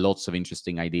a lots of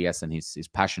interesting ideas, and his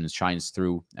passion shines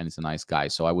through, and he's a nice guy.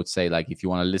 So I would say, like, if you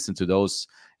want to listen to those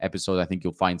episodes, I think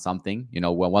you'll find something.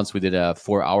 Well, once we did a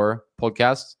 4-hour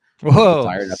podcast, I was a bit whoa,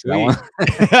 tired after that one.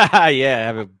 sweet. Yeah,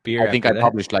 have a beer I think after I that.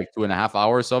 published like 2.5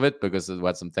 hours of it because it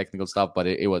had some technical stuff, but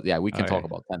it was, yeah, we All can talk right,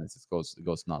 about tennis. It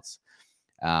goes nuts.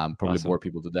 Probably awesome. bore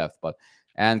people to death, but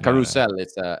and No, no, Carousel,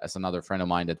 it's another friend of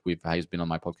mine that he's been on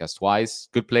my podcast twice.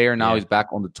 Good player now. yeah. He's back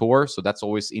on the tour, so that's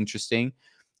always interesting.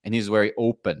 and he's very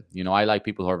open. I like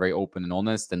people who are very open and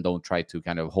honest and don't try to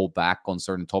kind of hold back on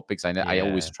certain topics. I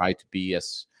always Yeah. try to be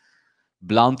as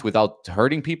blunt without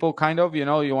hurting people, kind of. You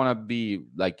want to be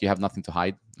like you have nothing to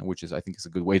hide, which is, I think, is a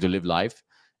good way to live life.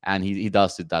 And he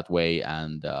does it that way,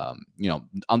 and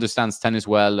understands tennis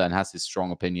well and has his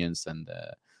strong opinions, and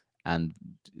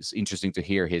it's interesting to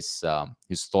hear his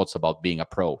thoughts about being a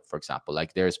pro, for example.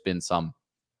 Like there's been some,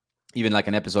 even like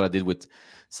an episode I did with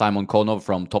Simon Konov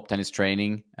from Top Tennis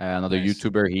Training, another Nice.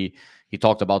 YouTuber. He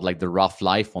talked about like the rough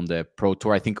life on the pro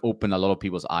tour. I think opened a lot of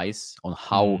people's eyes on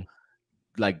how, Mm.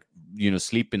 like,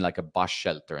 sleep in like a bus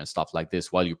shelter and stuff like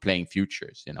this while you're playing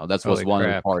futures. That was Holy one of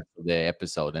the crap. parts of the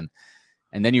episode.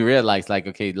 And then you realize, like,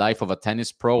 okay, life of a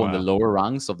tennis pro on the Wow. lower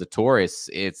rungs of the tour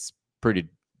it's pretty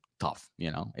tough.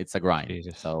 It's a grind.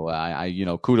 Jesus. So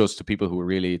kudos to people who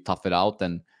really tough it out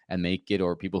and make it,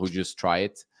 or people who just try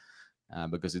it,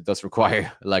 because it does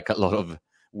require like a lot of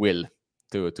will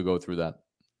to go through that.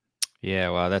 Yeah,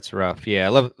 wow, that's rough. Yeah, I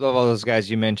love all those guys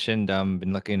you mentioned.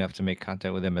 Been lucky enough to make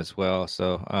content with them as well.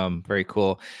 So, very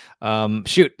cool.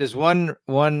 Shoot, there's one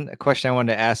question I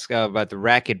wanted to ask about the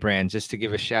racket brand, just to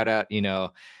give a shout out.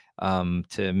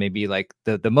 To maybe like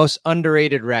the most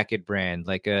underrated racket brand,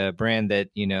 like a brand that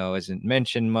isn't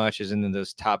mentioned much, isn't in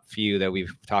those top few that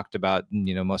we've talked about.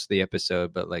 Most of the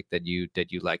episode, but like that you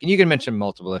like, and you can mention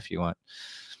multiple if you want.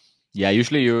 Yeah,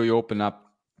 usually you open up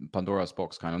Pandora's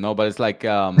box, kind of. No, but it's like,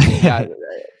 yeah,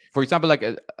 for example, like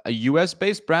a US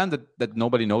based brand that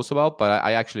nobody knows about, but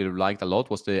I actually liked a lot,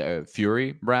 was the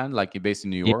Fury brand, like based in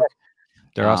New Yeah, York.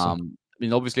 they're awesome. I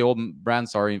mean, obviously, all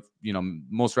brands are,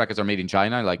 most rackets are made in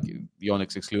China, like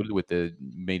Yonex excluded, with the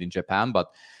made in Japan. But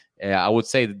I would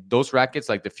say that those rackets,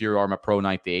 like the Fury Arma Pro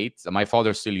 98, my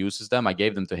father still uses them. I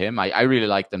gave them to him. I really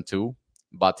like them too,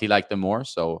 but he liked them more.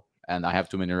 So, and I have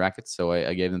too many rackets, so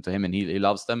I gave them to him, and he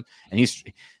loves them. And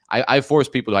I force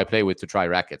people who I play with to try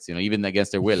rackets. Even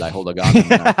against their will, I hold a gun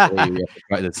and I say, "Hey, you have to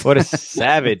try this." What a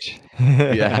savage.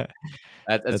 Yeah.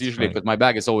 That's That's usually, funny. because my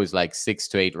bag is always like 6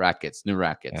 to 8 rackets, new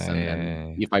rackets, Yeah, and yeah, and yeah,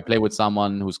 yeah. if I play with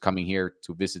someone who's coming here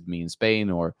to visit me in Spain,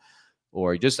 or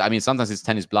just, I mean, sometimes it's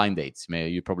tennis blind dates.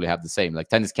 Maybe you probably have the same. Like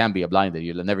tennis can be a blind date.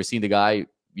 You've never seen the guy,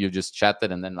 you just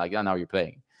chatted, and then like, yeah, now you're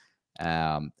playing,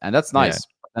 and that's Yeah. nice.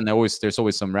 And there's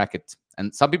always some racket,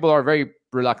 and some people are very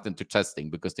reluctant to testing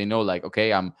because they know, like,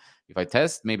 okay, if I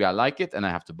test, maybe I like it and I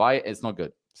have to buy it. It's not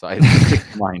good, so I stick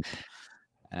to mine,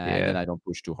 and then Yeah. I don't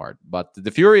push too hard. But the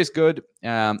Fury is good.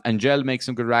 Angel makes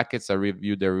some good rackets. I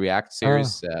reviewed their React Oh,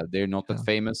 series. They're not that oh,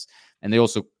 famous, and they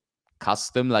also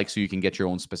custom, like, so you can get your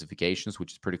own specifications,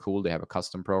 which is pretty cool. They have a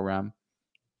custom program.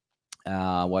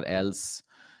 What else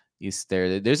is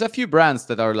there? There's a few brands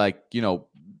that are like,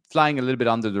 flying a little bit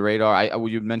under the radar.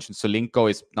 You mentioned Solinko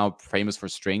is now famous for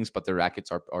strings, but the rackets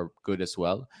are good as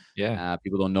well. yeah,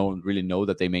 People don't really know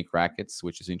that they make rackets,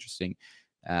 which is interesting.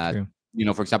 Uh,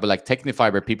 true. for example, like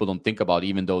Technifiber, people don't think about,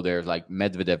 even though there's like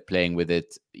Medvedev playing with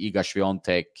it, Iga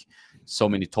Swiatek, so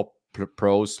many top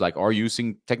pros like are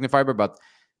using Technifiber. But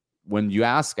when you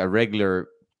ask a regular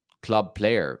club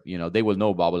player, they will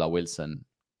know Babula Wilson,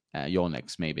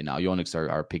 Yonex. Maybe now Yonex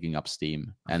are picking up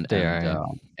steam, and They are, and yeah. uh,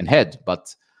 and Head,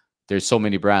 but there's so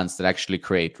many brands that actually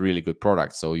create really good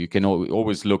products. So you can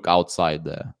always look outside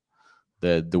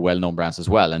the well-known brands as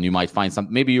well, and you might find some.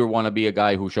 Maybe you want to be a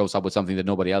guy who shows up with something that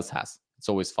nobody else has. It's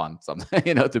always fun,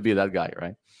 to be that guy,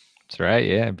 right? That's right.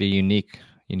 Yeah, be unique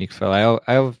fella.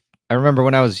 I remember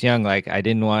when I was young, like I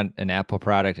didn't want an Apple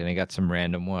product, and I got some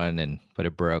random one, but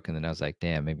it broke, and then I was like,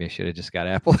 damn, maybe I should have just got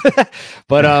Apple.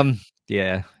 But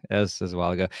yeah, that was a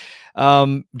while ago.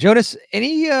 Jonas,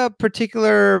 any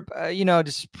particular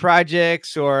just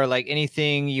projects or like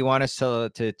anything you want us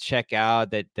to check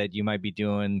out that you might be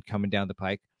doing coming down the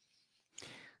pike?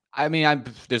 I mean,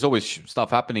 there's always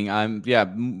stuff happening. Yeah,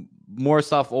 more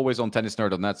stuff always on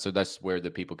tennisnerd.net. So that's where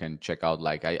the people can check out.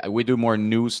 Like, we do more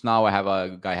news now. I have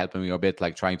a guy helping me a bit,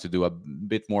 like trying to do a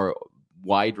bit more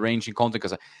wide ranging content,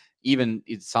 because even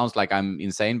it sounds like I'm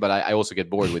insane, but I also get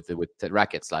bored with the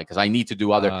rackets, like, because I need to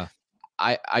do other. Uh,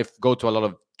 I go to a lot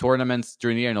of tournaments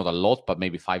during the year, not a lot, but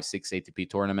maybe 5, 6 ATP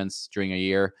tournaments during a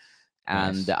year.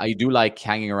 And nice. I do like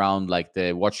hanging around, like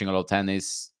the watching a lot of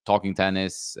tennis, talking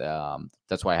tennis.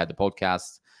 That's why I had the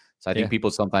podcast. So I think Yeah. people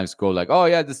sometimes go like, "Oh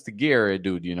yeah, this is the gear,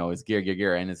 dude. It's gear, gear,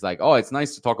 gear," and it's like, "Oh, it's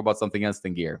nice to talk about something else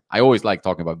than gear." I always like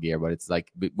talking about gear, but it's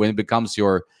like when it becomes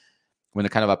when the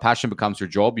kind of a passion becomes your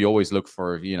job, you always look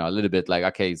for a little bit like,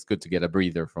 okay, it's good to get a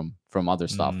breather from other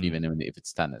stuff, Mm, even if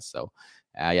it's tennis. So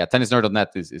yeah,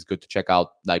 tennisnerd.net is good to check out.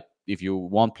 Like, if you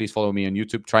want, please follow me on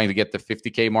YouTube, trying to get the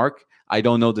 50K mark. I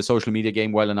don't know the social media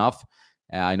game well enough.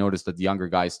 I noticed that the younger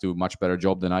guys do a much better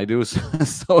job than I do,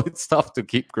 so it's tough to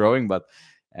keep growing. But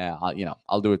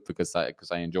I'll do it because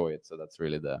I enjoy it. So that's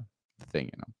really the thing,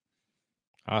 you know.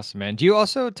 Awesome, man. Do you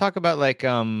also talk about like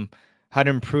how to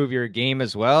improve your game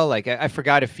as well? Like I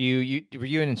forgot if you were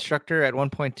you an instructor at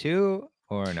 1.2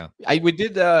 or no? We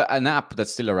did an app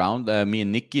that's still around. Me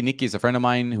and Nicky. Nicky is a friend of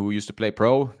mine who used to play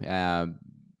pro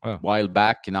Oh, while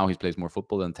back. Now he plays more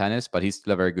football than tennis, but he's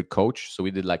still a very good coach. So we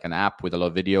did like an app with a lot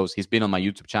of videos. He's been on my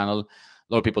YouTube channel.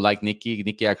 A lot of people like Nicky.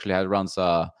 Nicky actually runs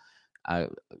a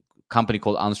company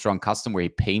called Unstrung Custom where he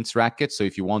paints rackets. So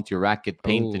if you want your racket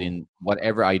painted oh, in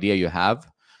whatever idea you have,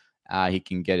 he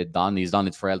can get it done. He's done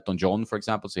it for Elton John, for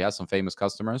example. So he has some famous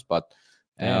customers,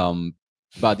 damn. um,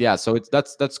 but yeah, so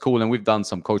that's cool. And we've done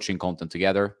some coaching content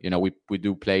together. You know, we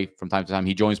do play from time to time.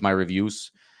 He joins my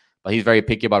reviews, but he's very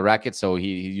picky about rackets, so he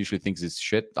usually thinks it's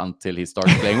shit until he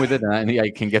starts playing with it, and I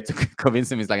can get to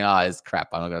convince him. He's like, ah, it's crap.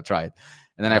 I'm not gonna try it.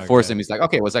 And then I force Okay. him. He's like,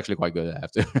 okay, well, it's actually quite good. I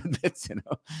have to, it's, you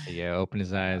know. Yeah, open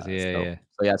his eyes. Yeah, So yeah.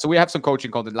 so yeah, so we have some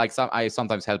coaching content. Like I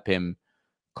sometimes help him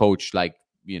coach. Like,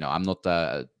 you know, I'm not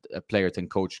a player that can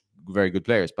coach very good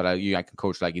players, but I can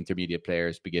coach like intermediate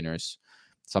players, beginners.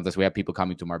 Sometimes we have people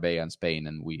coming to Marbella and Spain,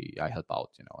 and I help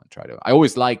out, you know, and try to. I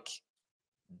always like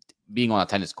being on a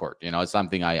tennis court. You know, it's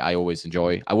something I always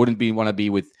enjoy. I wouldn't want to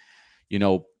be with, you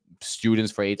know,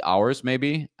 students for 8 hours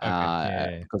maybe, Okay. Yeah, yeah,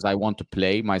 yeah. because I want to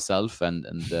play myself and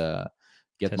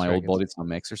get Test my old rackets. body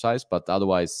some exercise. But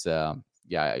otherwise,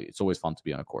 yeah, it's always fun to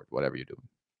be on a court, whatever you do.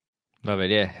 Love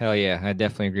it. Yeah. Hell yeah. I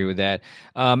definitely agree with that.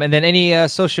 And then any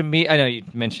social media, I know you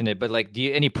mentioned it, but like, do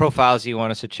you any profiles you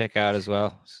want us to check out as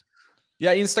well?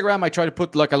 Yeah, Instagram. I try to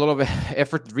put like a lot of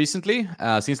effort recently.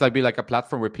 Seems like be like a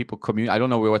platform where people communicate. I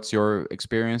don't know what's your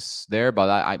experience there,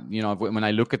 but you know, when I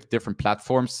look at the different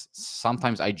platforms,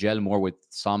 sometimes I gel more with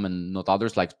some and not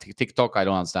others. Like TikTok, I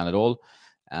don't understand at all.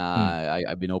 Hmm.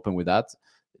 I've been open with that.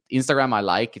 Instagram, I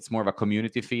like. It's more of a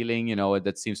community feeling. You know,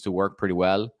 that seems to work pretty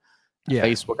well. Yeah.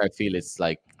 Facebook, I feel it's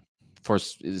like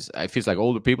I feels like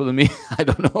older people than me. I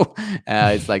don't know.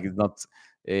 It's like it's not.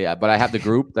 Yeah, but I have the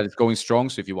group that is going strong.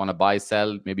 So if you want to buy,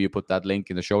 sell, maybe you put that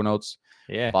link in the show notes.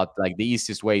 Yeah. But like the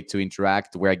easiest way to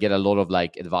interact, where I get a lot of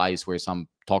like advice, where some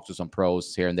talk to some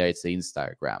pros here and there, it's the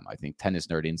Instagram. I think Tennis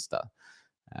Nerd Insta,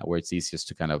 where it's easiest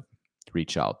to kind of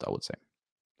reach out. I would say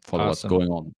follow what's Awesome. going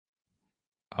on.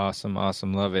 Awesome,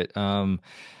 awesome, love it.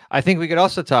 I think we could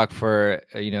also talk for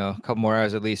a couple more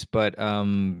hours at least, but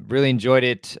really enjoyed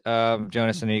it,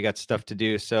 Jonas. I know you got stuff to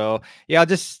do, so yeah, I'll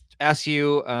just ask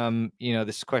you,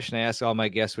 this question I ask all my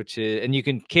guests, which is, and you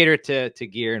can cater to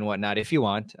gear and whatnot if you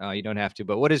want. You don't have to,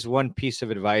 but what is one piece of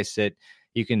advice that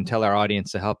you can tell our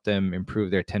audience to help them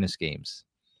improve their tennis games?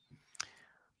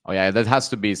 Oh yeah, that has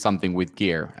to be something with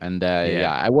gear, and Yeah,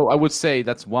 yeah, I would say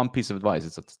that's one piece of advice.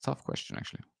 It's a tough question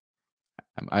actually.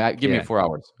 Give me yeah. 4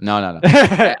 hours. No, no,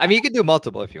 no. I mean, you can do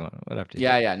multiple if you want. Whatever to you.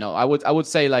 Yeah, yeah. No, I would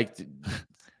say like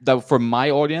that for my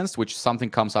audience, which something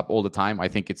comes up all the time. I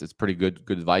think it's pretty good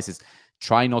advice. Is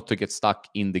try not to get stuck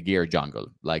in the gear jungle.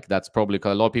 Like that's probably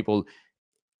because a lot of people,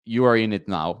 you are in it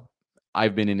now.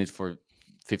 I've been in it for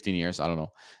 15 years. I don't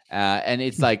know, and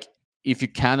it's like if you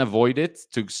can avoid it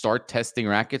to start testing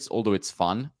rackets, although it's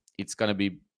fun, it's gonna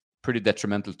be pretty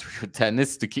detrimental to your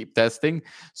tennis to keep testing.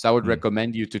 So I would Hmm.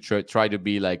 recommend you to try to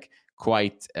be like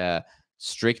quite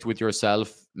strict with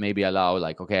yourself. Maybe allow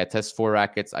like, okay, I test 4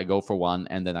 rackets, I go for one,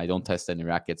 and then I don't test any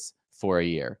rackets for a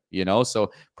year. You know,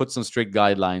 so put some strict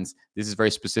guidelines. This is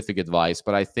very specific advice,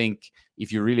 but I think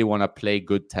if you really want to play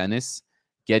good tennis,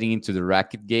 getting into the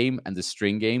racket game and the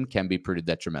string game can be pretty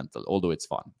detrimental, although it's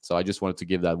fun. So I just wanted to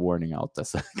give that warning out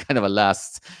as a kind of a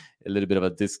little bit of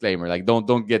a disclaimer. Like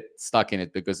don't get stuck in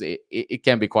it because it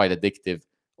can be quite addictive,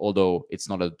 although it's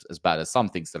not as bad as some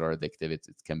things that are addictive. It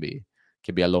can be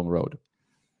a long road.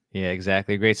 Yeah,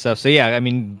 exactly. Great stuff. So yeah, I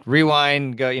mean,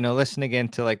 rewind, go, listen again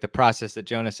to like the process that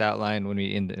Jonas outlined when we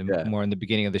Yeah. more in the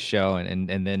beginning of the show, and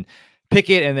then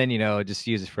pick it, and then just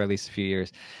use it for at least a few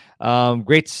years.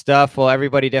 Great stuff. Well,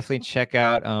 everybody definitely check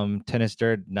out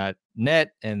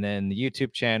tennisdirt.net and then the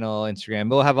YouTube channel, Instagram.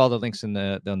 We'll have all the links in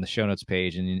the show notes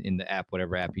page and in the app,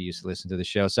 whatever app you use to listen to the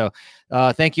show. So,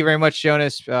 thank you very much,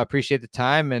 Jonas. Appreciate the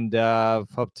time, and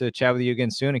hope to chat with you again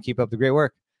soon. And keep up the great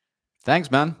work.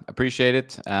 Thanks, man. Appreciate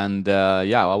it. And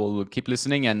yeah, I will keep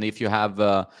listening. And if you have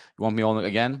you want me on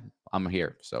again, I'm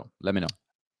here. So let me know.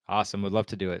 Awesome. Would love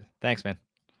to do it. Thanks, man.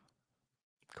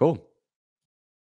 Cool.